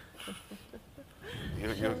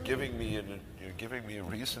know. You're giving me a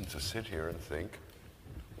reason to sit here and think.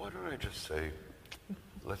 Why don't I just say,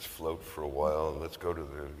 let's float for a while and let's go to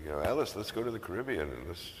Alice, let's go to the Caribbean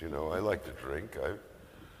and I like to drink.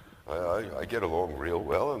 I get along real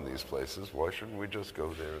well in these places. Why shouldn't we just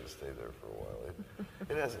go there and stay there for a while?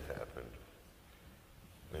 It hasn't happened.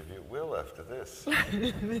 Maybe it will after this.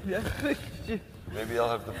 Maybe I'll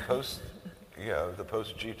have the post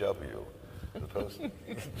GW. The post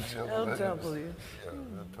LW. Yeah,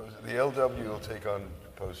 the LW will take on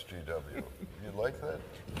post GW. You like that?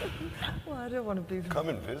 Well, I don't want to be. Come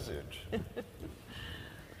and visit.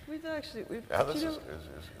 you Alice know,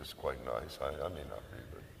 is quite nice. I may not be,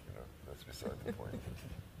 but that's beside the point.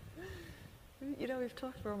 You know, we've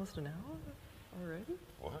talked for almost an hour already.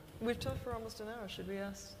 What? We've talked for almost an hour. Should we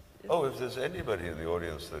ask? If there's anybody in the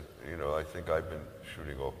audience that, I think I've been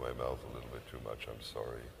shooting off my mouth a little bit too much, I'm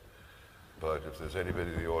sorry. But if there's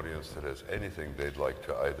anybody in the audience that has anything they'd like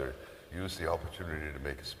to either use the opportunity to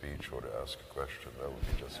make a speech or to ask a question, that would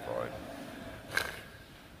be just fine.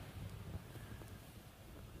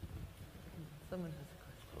 Someone has a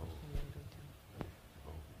question.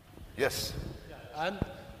 Yes? Here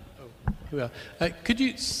we are. Could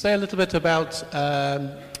you say a little bit about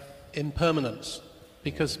impermanence?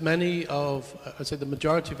 Because many of, I'd say the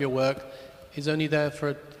majority of your work is only there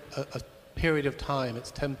for a period of time. It's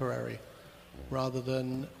temporary. Rather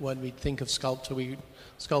than when we think of sculpture, we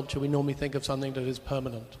normally think of something that is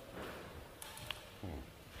permanent.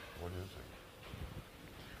 What is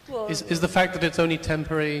it? Well, Is the fact that it's only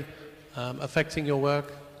temporary affecting your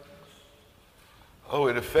work? Oh,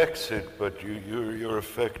 it affects it, but you're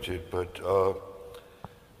affected. But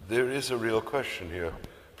there is a real question here.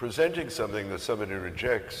 Presenting something that somebody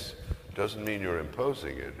rejects doesn't mean you're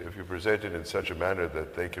imposing it. If you present it in such a manner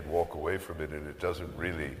that they can walk away from it and it doesn't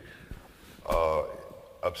really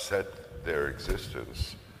upset their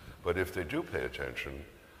existence. But if they do pay attention,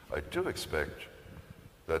 I do expect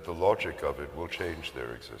that the logic of it will change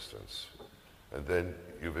their existence. And then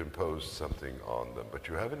you've imposed something on them. But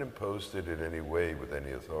you haven't imposed it in any way with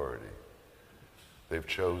any authority. They've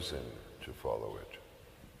chosen to follow it.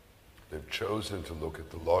 They've chosen to look at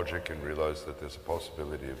the logic and realize that there's a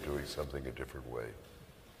possibility of doing something a different way.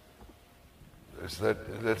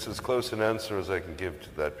 That's as close an answer as I can give to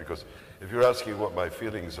that, because if you're asking what my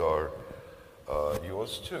feelings are,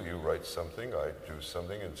 yours too. You write something, I do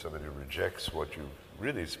something, and somebody rejects what you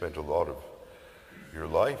really spent a lot of your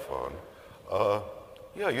life on.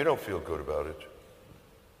 You don't feel good about it.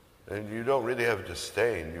 And you don't really have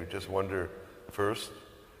disdain. You just wonder, first,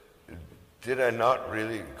 did I not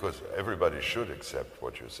really, because everybody should accept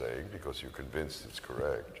what you're saying because you're convinced it's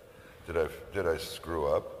correct. Did I screw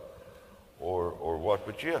up? Or what?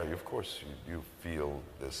 But of course you feel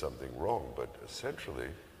there's something wrong, but essentially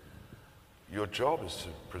your job is to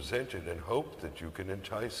present it and hope that you can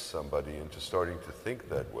entice somebody into starting to think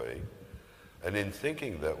that way. And in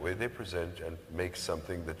thinking that way, they present and make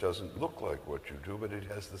something that doesn't look like what you do, but it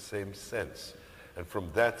has the same sense. And from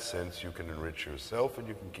that sense, you can enrich yourself and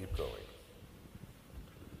you can keep going.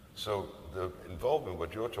 So the involvement,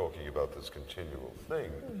 what you're talking about, this continual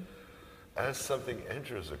thing, as something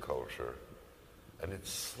enters a culture, and it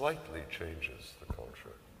slightly changes the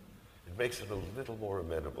culture, it makes it a little more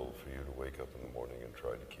amenable for you to wake up in the morning and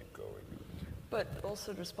try to keep going. but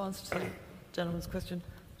also in response to the gentleman's question,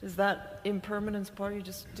 is that impermanence part, you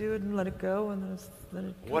just do it and let it go, and then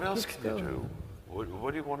it What else keeps can you going? do?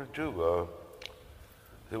 What do you want to do?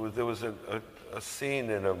 There was a scene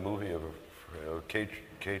in a movie of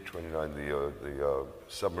K-29, the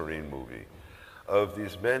submarine movie, of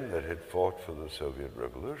these men that had fought for the Soviet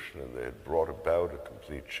Revolution, and they had brought about a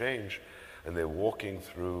complete change, and they're walking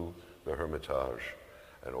through the Hermitage,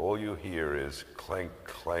 and all you hear is clank,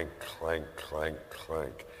 clank, clank, clank,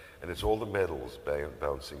 clank, and it's all the medals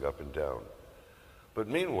bouncing up and down. But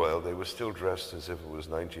meanwhile, they were still dressed as if it was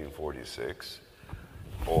 1946,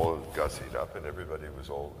 all gussied up, and everybody was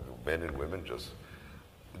all, men and women,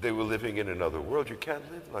 they were living in another world. You can't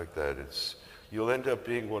live like that. You'll end up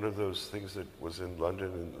being one of those things that was in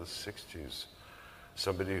London in the 60s.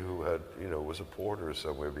 Somebody who had, was a porter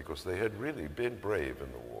somewhere because they had really been brave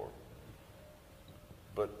in the war.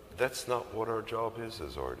 But that's not what our job is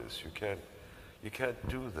as artists. You can't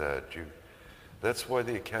do that. That's why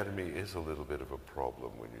the Academy is a little bit of a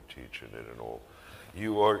problem when you teach in it and all.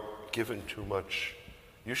 You are given too much.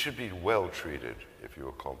 You should be well treated if you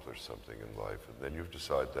accomplish something in life, and then you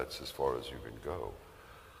decide that's as far as you can go.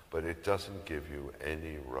 But it doesn't give you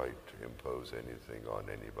any right to impose anything on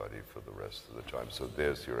anybody for the rest of the time. So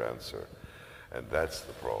there's your answer. And that's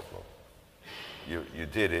the problem. You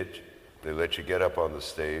did it. They let you get up on the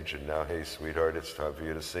stage, and now, hey, sweetheart, it's time for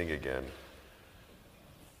you to sing again.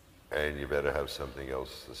 And you better have something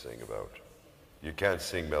else to sing about. You can't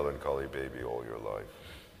sing Melancholy Baby all your life.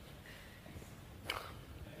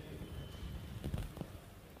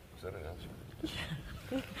 that an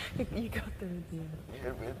answer? You got there at the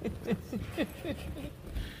end. Yeah,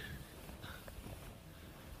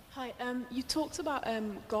 Hi, you talked about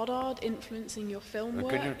Goddard influencing your film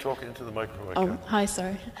work. Could you talk into the microphone? Oh, hi,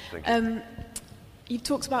 sorry. Thank you. You've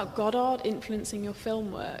talked about Goddard influencing your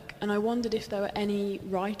film work, and I wondered if there were any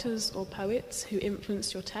writers or poets who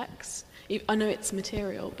influenced your texts. I know it's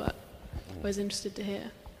material, but I was interested to hear.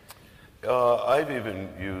 I've even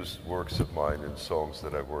used works of mine in songs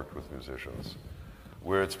that I've worked with musicians,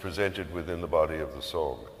 where it's presented within the body of the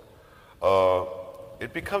song.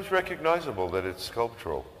 It becomes recognizable that it's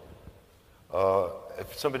sculptural.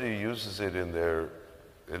 If somebody uses it in their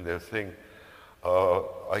thing,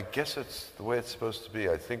 I guess it's the way it's supposed to be.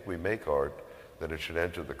 I think we make art, that it should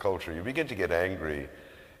enter the culture. You begin to get angry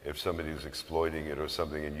if somebody's exploiting it or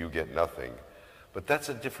something and you get nothing. But that's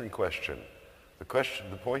a different question. The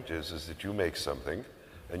point is that you make something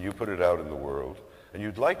and you put it out in the world and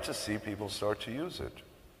you'd like to see people start to use it.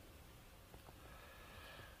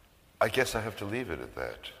 I guess I have to leave it at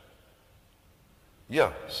that.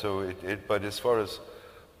 Yeah, so but as far as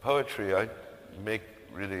poetry, I make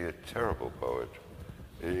really a terrible poet.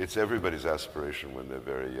 It's everybody's aspiration when they're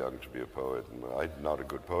very young to be a poet. And I'm not a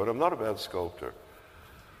good poet. I'm not a bad sculptor,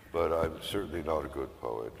 but I'm certainly not a good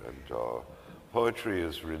poet. And poetry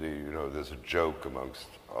is really, there's a joke amongst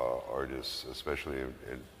artists, especially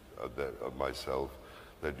of myself,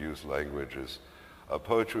 that use languages.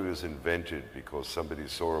 Poetry was invented because somebody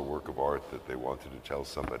saw a work of art that they wanted to tell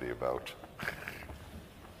somebody about.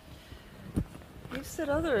 You've said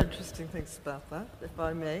other interesting things about that, if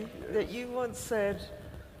I may. Yes. That you once said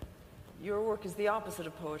your work is the opposite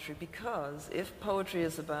of poetry because if poetry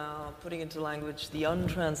is about putting into language the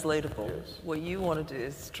untranslatable, Yes. what you want to do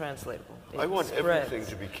is translatable. I want spreads. everything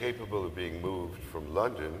to be capable of being moved from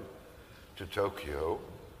London to Tokyo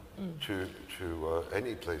to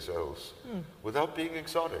any place else without being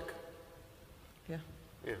exotic. Yeah.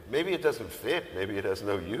 Yeah. Maybe it doesn't fit, maybe it has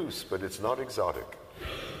no use, but it's not exotic.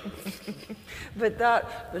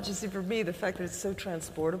 But you see, for me, the fact that it's so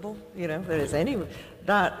transportable,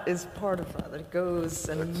 that is part of that it goes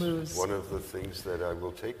and That's moves. one of the things that I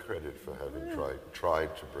will take credit for having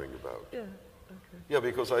tried to bring about. Yeah. Okay. Yeah,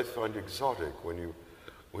 because I find exotic when you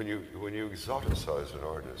exoticize an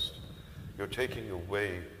artist, you're taking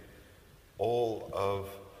away all of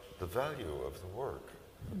the value of the work.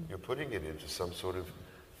 You're putting it into some sort of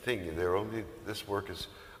thing. This work is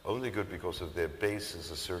only good because of their base is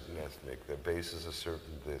a certain ethnic, their base is a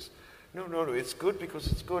certain this. No, it's good because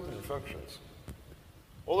it's good and it functions.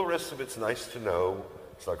 All the rest of it's nice to know.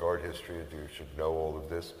 It's like art history, you should know all of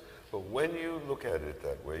this. But when you look at it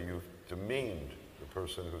that way, you've demeaned the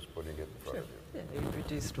person who's putting it in front of you. Yeah, you've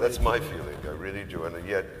reduced That's weight. my feeling, I really do. And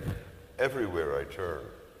yet, everywhere I turn,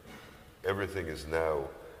 everything is now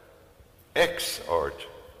X art,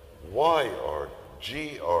 Y art,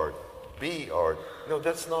 G art, B art. No,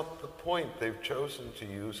 that's not the point. They've chosen to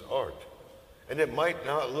use art. And it might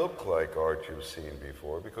not look like art you've seen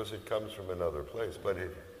before because it comes from another place, but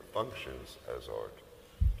it functions as art.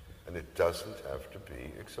 And it doesn't have to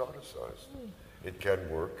be exoticized. It can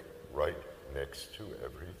work right next to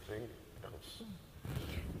everything else.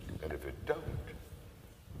 And if it don't,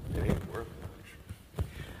 it ain't worth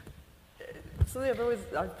much. Something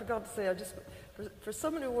I forgot to say, for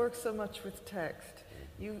someone who works so much with text,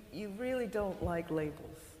 you really don't like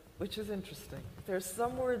labels, which is interesting. There's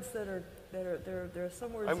some words there are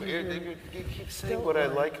some words You keep saying what I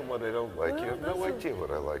like and what I don't like. Well, You have no idea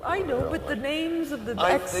what I like. I and know, what I but don't the like. names of the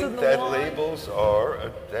I X think and the that Y. labels are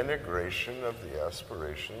a denigration of the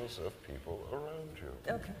aspirations of people around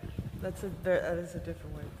you. Okay, that is a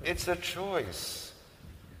different way. It's a choice.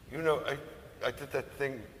 I did that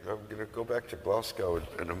thing. I'm going to go back to Glasgow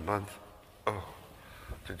in a month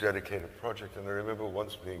to dedicate a project, and I remember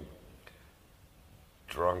once being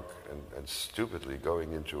drunk and stupidly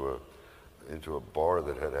going into a bar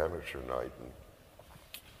that had amateur night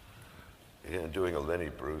and doing a Lenny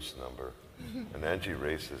Bruce number, an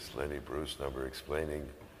anti-racist Lenny Bruce number, explaining,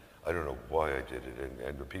 I don't know why I did it,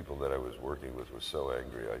 and the people that I was working with were so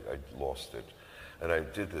angry, I lost it. And I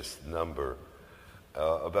did this number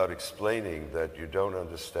about explaining that you don't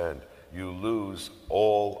understand. You lose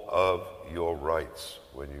all of your rights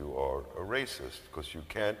when you are a racist, because you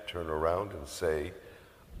can't turn around and say,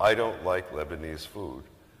 I don't like Lebanese food,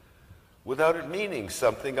 without it meaning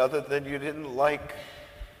something other than you didn't like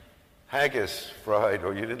haggis fried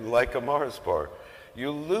or you didn't like a Mars bar.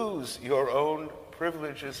 You lose your own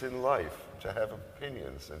privileges in life to have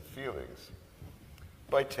opinions and feelings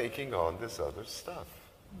by taking on this other stuff.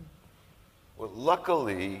 Well,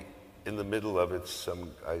 luckily, in the middle of it,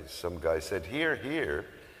 some guy said, here,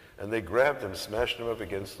 And they grabbed him, smashed him up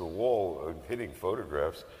against the wall, hitting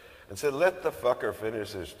photographs, and said, "Let the fucker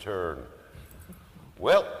finish his turn."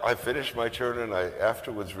 Well, I finished my turn, and I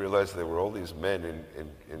afterwards realized there were all these men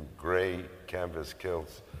in gray canvas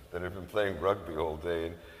kilts that had been playing rugby all day,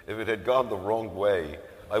 and if it had gone the wrong way,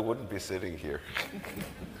 I wouldn't be sitting here.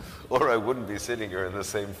 Or I wouldn't be sitting here in the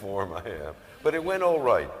same form I am. But it went all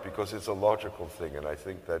right, because it's a logical thing, and I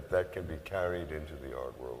think that that can be carried into the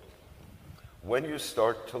art world. When you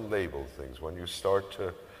start to label things, when you start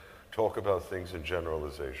to talk about things in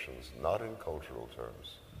generalizations, not in cultural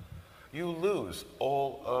terms, you lose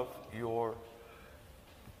all of your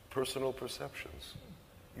personal perceptions.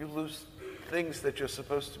 You lose things that you're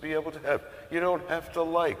supposed to be able to have. You don't have to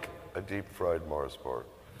like a deep-fried Mars bar.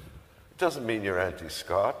 It doesn't mean you're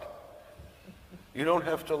anti-Scott. You don't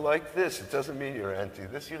have to like this. It doesn't mean you're anti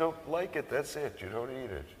this. You don't like it. That's it. You don't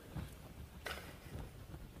eat it.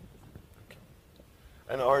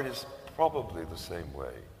 And art is probably the same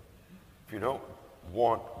way. If you don't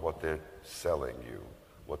want what they're selling you,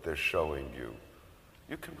 what they're showing you,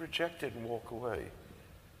 you can reject it and walk away.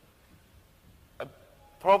 A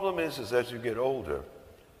problem is as you get older,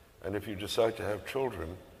 and if you decide to have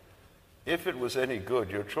children, if it was any good,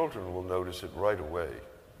 your children will notice it right away.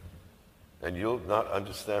 And you'll not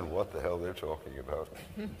understand what the hell they're talking about.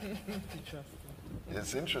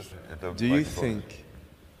 It's interesting. Do you think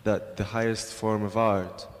that the highest form of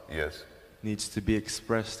art Yes. needs to be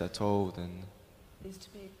expressed at all, then? Is to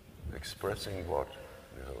be Expressing what?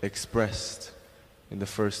 You know. Expressed in the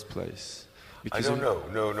first place? I don't know.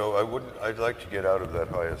 No, I wouldn't. I'd like to get out of that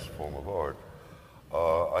highest form of art.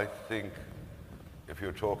 I think if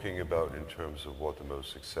you're talking about in terms of what the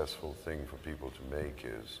most successful thing for people to make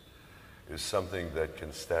is something that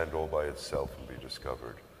can stand all by itself and be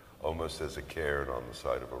discovered, almost as a cairn on the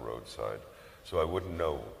side of a roadside. So I wouldn't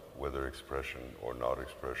know whether expression or not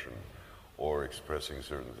expression or expressing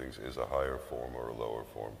certain things is a higher form or a lower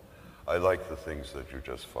form. I like the things that you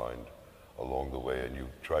just find along the way and you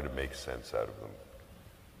try to make sense out of them.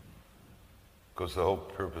 Because the whole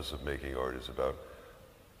purpose of making art is about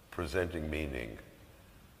presenting meaning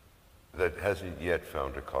that hasn't yet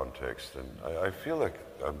found a context. And I feel like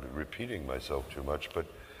I'm repeating myself too much, but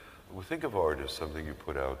think of art as something you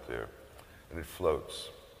put out there and it floats.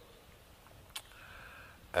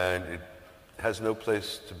 And it has no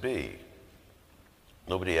place to be.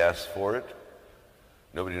 Nobody asks for it.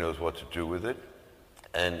 Nobody knows what to do with it.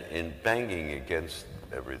 And in banging against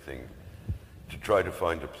everything to try to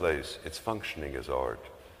find a place, it's functioning as art.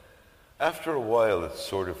 After a while, it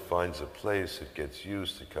sort of finds a place, it gets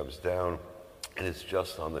used, it comes down, and it's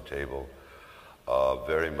just on the table,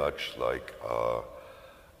 very much like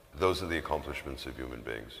those are the accomplishments of human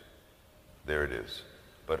beings. There it is.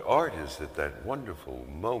 But art is at that wonderful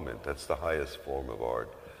moment, that's the highest form of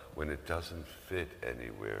art, when it doesn't fit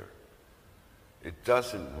anywhere. It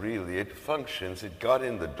doesn't really, it functions, it got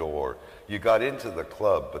in the door, you got into the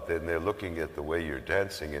club, but then they're looking at the way you're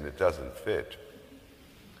dancing and it doesn't fit.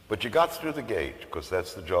 But you got through the gate, because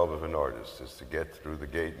that's the job of an artist, is to get through the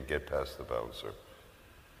gate and get past the bouncer.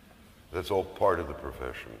 That's all part of the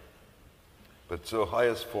profession. But so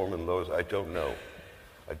highest form and lowest, I don't know.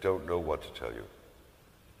 I don't know what to tell you.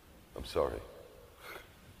 I'm sorry.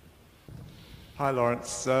 Hi,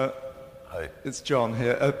 Lawrence. Hi. It's John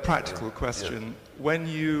here. A practical question. Yes. When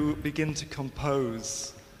you begin to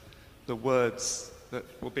compose the words that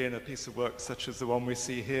will be in a piece of work such as the one we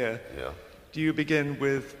see here, do you begin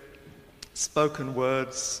with spoken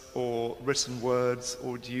words or written words,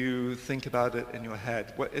 or do you think about it in your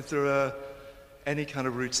head? Is there any kind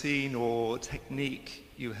of routine or technique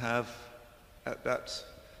you have at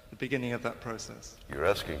the beginning of that process? You're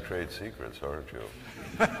asking trade secrets, aren't you?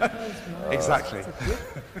 Exactly.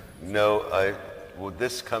 No, well,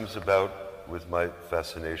 this comes about with my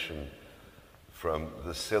fascination from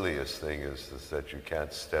the silliest thing is that you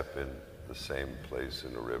can't step in the same place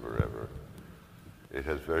in a river ever. It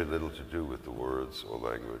has very little to do with the words or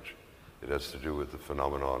language. It has to do with the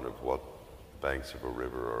phenomenon of what banks of a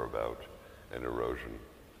river are about and erosion.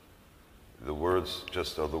 The words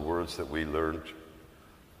just are the words that we learned,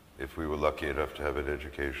 if we were lucky enough to have an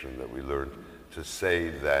education, that we learned to say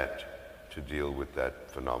that, to deal with that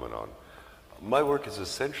phenomenon. My work is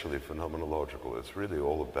essentially phenomenological. It's really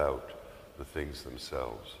all about the things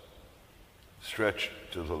themselves. Stretched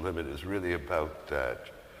to the Limit is really about that.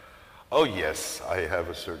 Oh yes, I have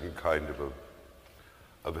a certain kind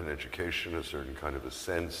of an education, a certain kind of a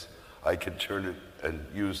sense. I can turn it and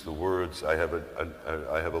use the words. I have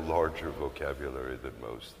a larger vocabulary than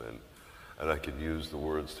most then. And I can use the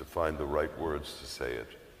words to find the right words to say it.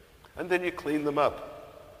 And then you clean them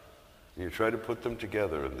up. You try to put them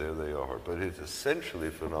together, and there they are. But it's essentially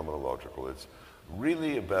phenomenological. It's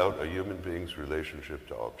really about a human being's relationship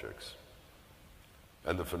to objects.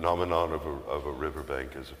 And the phenomenon of a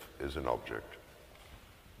riverbank is an object.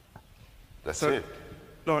 That's it.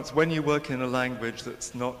 Lawrence, when you work in a language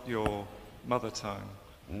that's not your mother tongue...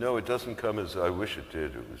 No, it doesn't come as I wish it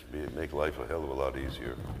did. It'd make life a hell of a lot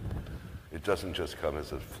easier. It doesn't just come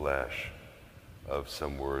as a flash of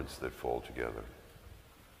some words that fall together.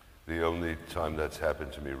 The only time that's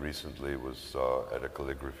happened to me recently was at a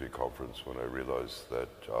calligraphy conference when I realized that,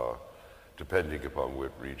 depending upon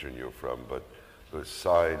what region you're from, but the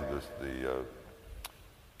sign, the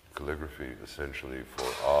calligraphy essentially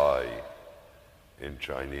for I in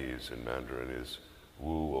Chinese, in Mandarin, is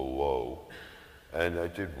wu or wo, and I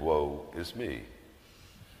did wo is me.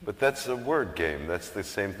 But that's a word game. That's the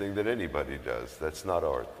same thing that anybody does. That's not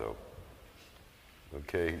art, though.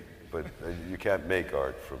 Okay? But you can't make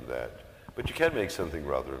art from that. But you can make something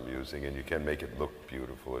rather amusing, and you can make it look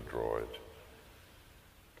beautiful and draw it.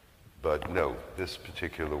 But no, this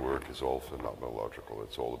particular work is all phenomenological.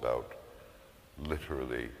 It's all about,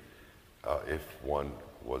 literally, if one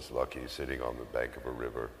was lucky, sitting on the bank of a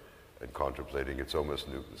river and contemplating, it's almost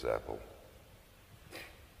Newton's apple.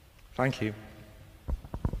 Thank you.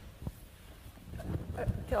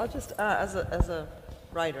 I'll just, as a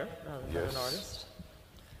writer rather than Yes. an artist,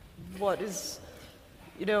 what is,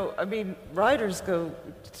 I mean, writers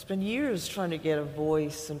spend years trying to get a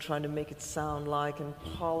voice and trying to make it sound like, and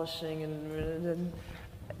polishing, and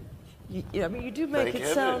I mean, you do make Thank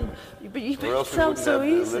it sound, heaven. but you Or make it else we sound wouldn't so have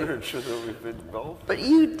the easy. literature that we've been involved in. But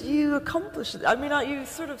you accomplish it. I mean, you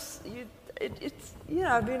sort of, it's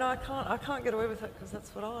yeah. I mean, I can't get away with it because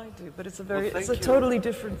that's what I do. But it's a Well, it's thank a you. totally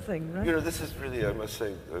different thing, right? This is really, I must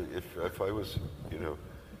say, if I was,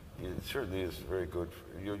 it certainly is very good.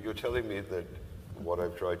 You're telling me that what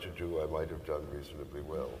I've tried to do, I might have done reasonably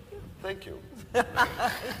well. Thank you.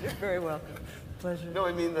 You're very welcome. Pleasure. No,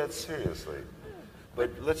 I mean that seriously. But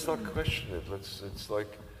let's not question it. It's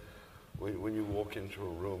like when you walk into a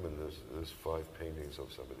room and there's 5 paintings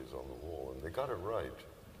of somebody's on the wall, and they got it right.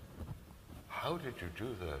 How did you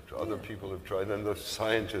do that? Other people have tried, and the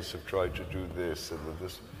scientists have tried to do this and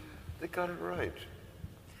this. They got it right.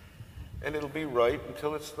 And it'll be right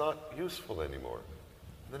until it's not useful anymore.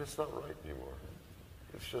 Then it's not right anymore.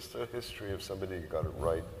 It's just a history of somebody who got it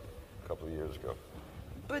right a couple of years ago.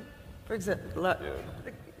 But, for example,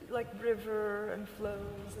 like river and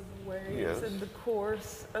flows and waves Yes. and the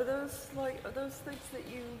course, are those things that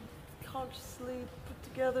you consciously put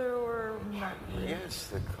together or not really?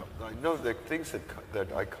 Yes, I know the things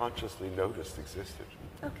that I consciously noticed existed.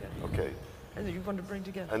 Okay. Okay. And that you want to bring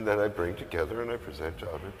together. And that I bring together and I present to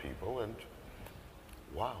other people, and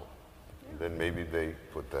wow. Yeah. Then maybe they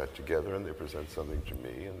put that together and they present something to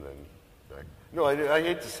me, and then no, I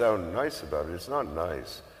hate to sound nice about it. It's not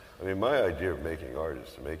nice. I mean, my idea of making art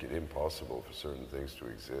is to make it impossible for certain things to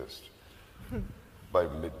exist. By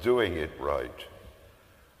doing it right,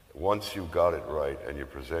 once you got it right and you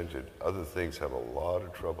present it, other things have a lot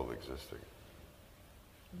of trouble existing.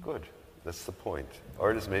 Good. That's the point.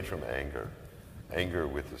 Art is made from anger. Anger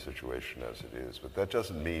with the situation as it is. But that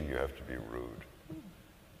doesn't mean you have to be rude.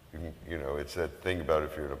 It's that thing about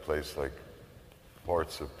if you're in a place like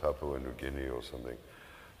parts of Papua New Guinea or something,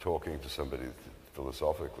 talking to somebody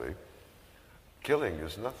philosophically, killing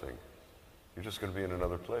is nothing. You're just going to be in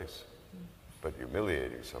another place. But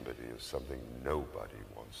humiliating somebody is something nobody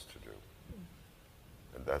wants to do.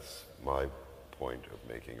 And that's my point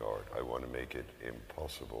of making art. I want to make it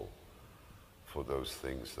impossible for those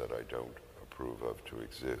things that I don't approve of to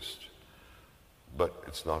exist. But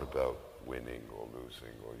it's not about winning or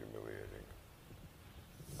losing or humiliating.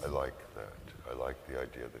 I like that. I like the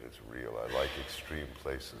idea that it's real. I like extreme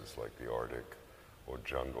places like the Arctic or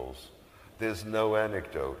jungles. There's no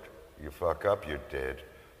anecdote. You fuck up, you're dead.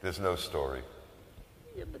 There's no story.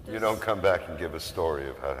 Yeah, but You don't come back and give a story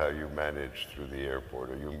of how you managed through the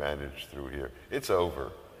airport or you managed through here. It's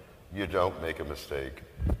over. You don't make a mistake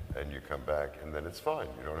and you come back and then it's fine.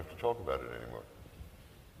 You don't have to talk about it anymore.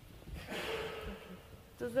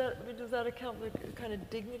 Does that account for the kind of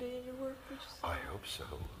dignity in your work? I hope so.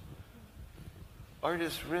 Art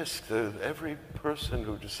is risk. Every person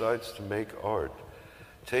who decides to make art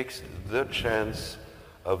takes the chance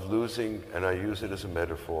of losing, and I use it as a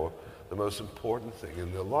metaphor, the most important thing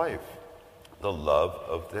in their life, the love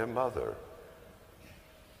of their mother,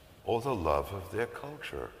 or the love of their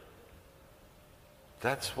culture.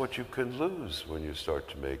 That's what you can lose when you start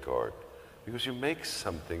to make art, because you make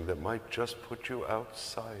something that might just put you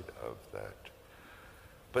outside of that.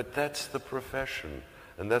 But that's the profession.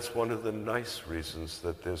 And that's one of the nice reasons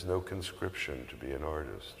that there's no conscription to be an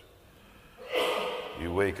artist.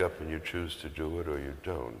 You wake up and you choose to do it or you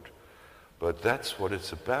don't. But that's what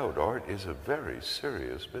it's about. Art is a very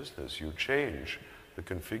serious business. You change the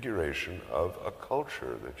configuration of a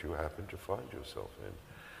culture that you happen to find yourself in.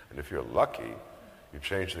 And if you're lucky, you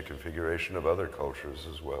change the configuration of other cultures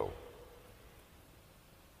as well.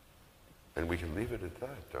 And we can leave it at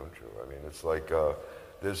that, don't you? I mean, it's like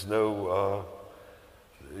there's no,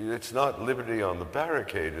 it's not liberty on the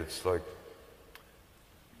barricade. It's like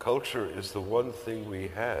culture is the one thing we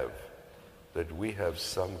have that we have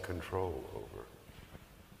some control over.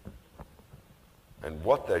 And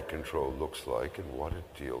what that control looks like and what it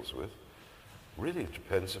deals with really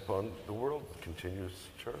depends upon the world continues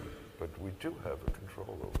to turn. But we do have a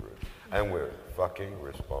control over it. And we're fucking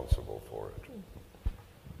responsible for it.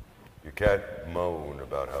 You can't moan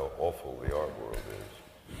about how awful the art world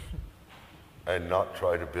is and not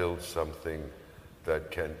try to build something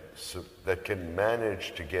that can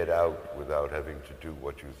manage to get out without having to do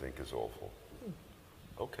what you think is awful.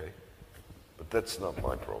 Okay. But that's not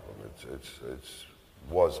my problem. It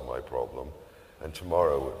was my problem. And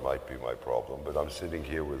tomorrow it might be my problem, but I'm sitting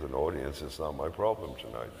here with an audience. It's not my problem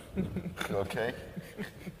tonight. Okay?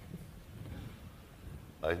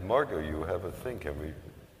 Margot, you have a thing. Can we?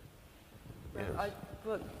 Yes.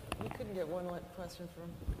 But we couldn't get one question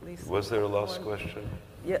from Lisa. Was there a last question?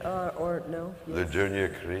 Yeah, or no? Yes. Le dernier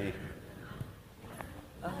cri.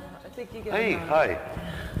 I think you get. Hey, hi.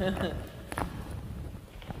 I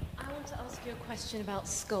want to ask you a question about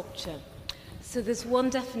sculpture. So there's one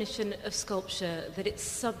definition of sculpture, that it's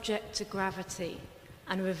subject to gravity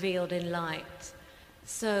and revealed in light.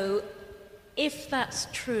 So if that's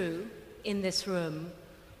true in this room,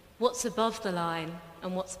 what's above the line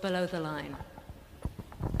and what's below the line?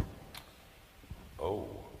 Oh.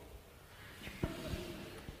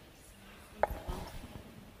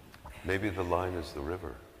 Maybe the line is the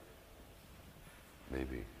river.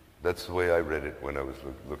 Maybe. That's the way I read it when I was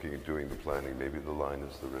looking at doing the planning. Maybe the line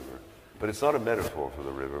is the river. But it's not a metaphor for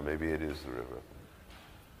the river. Maybe it is the river.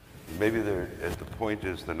 Maybe the point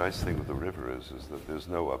is, the nice thing with the river is that there's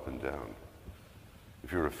no up and down.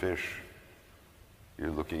 If you're a fish,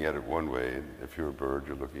 you're looking at it one way, and if you're a bird,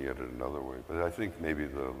 you're looking at it another way. But I think maybe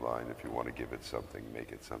the line, if you want to give it something,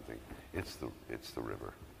 make it something, it's the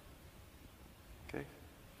river. Okay?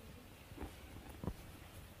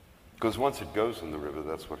 Because once it goes in the river,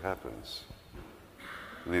 that's what happens.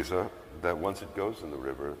 Lisa, that once it goes in the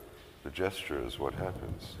river, the gesture is what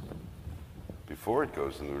happens. Before it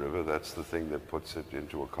goes in the river, that's the thing that puts it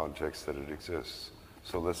into a context that it exists.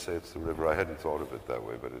 So let's say it's the river. I hadn't thought of it that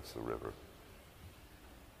way, but it's the river.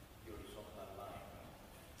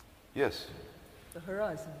 Yes. The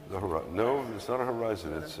horizon. No, it's not a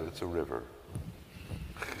horizon. It's a river.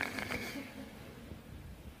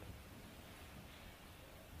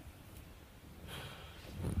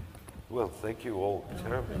 Well, thank you all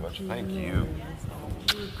terribly much. Thank you.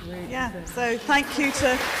 Yeah, so thank you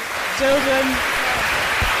to Dildren.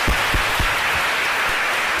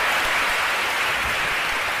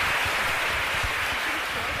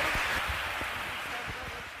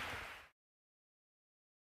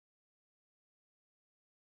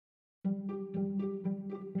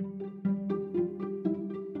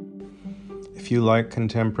 If you like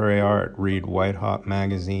contemporary art, read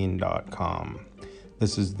whitehotmagazine.com.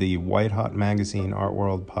 This is the White Hot Magazine Art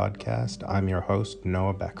World podcast. I'm your host,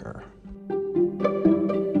 Noah Becker.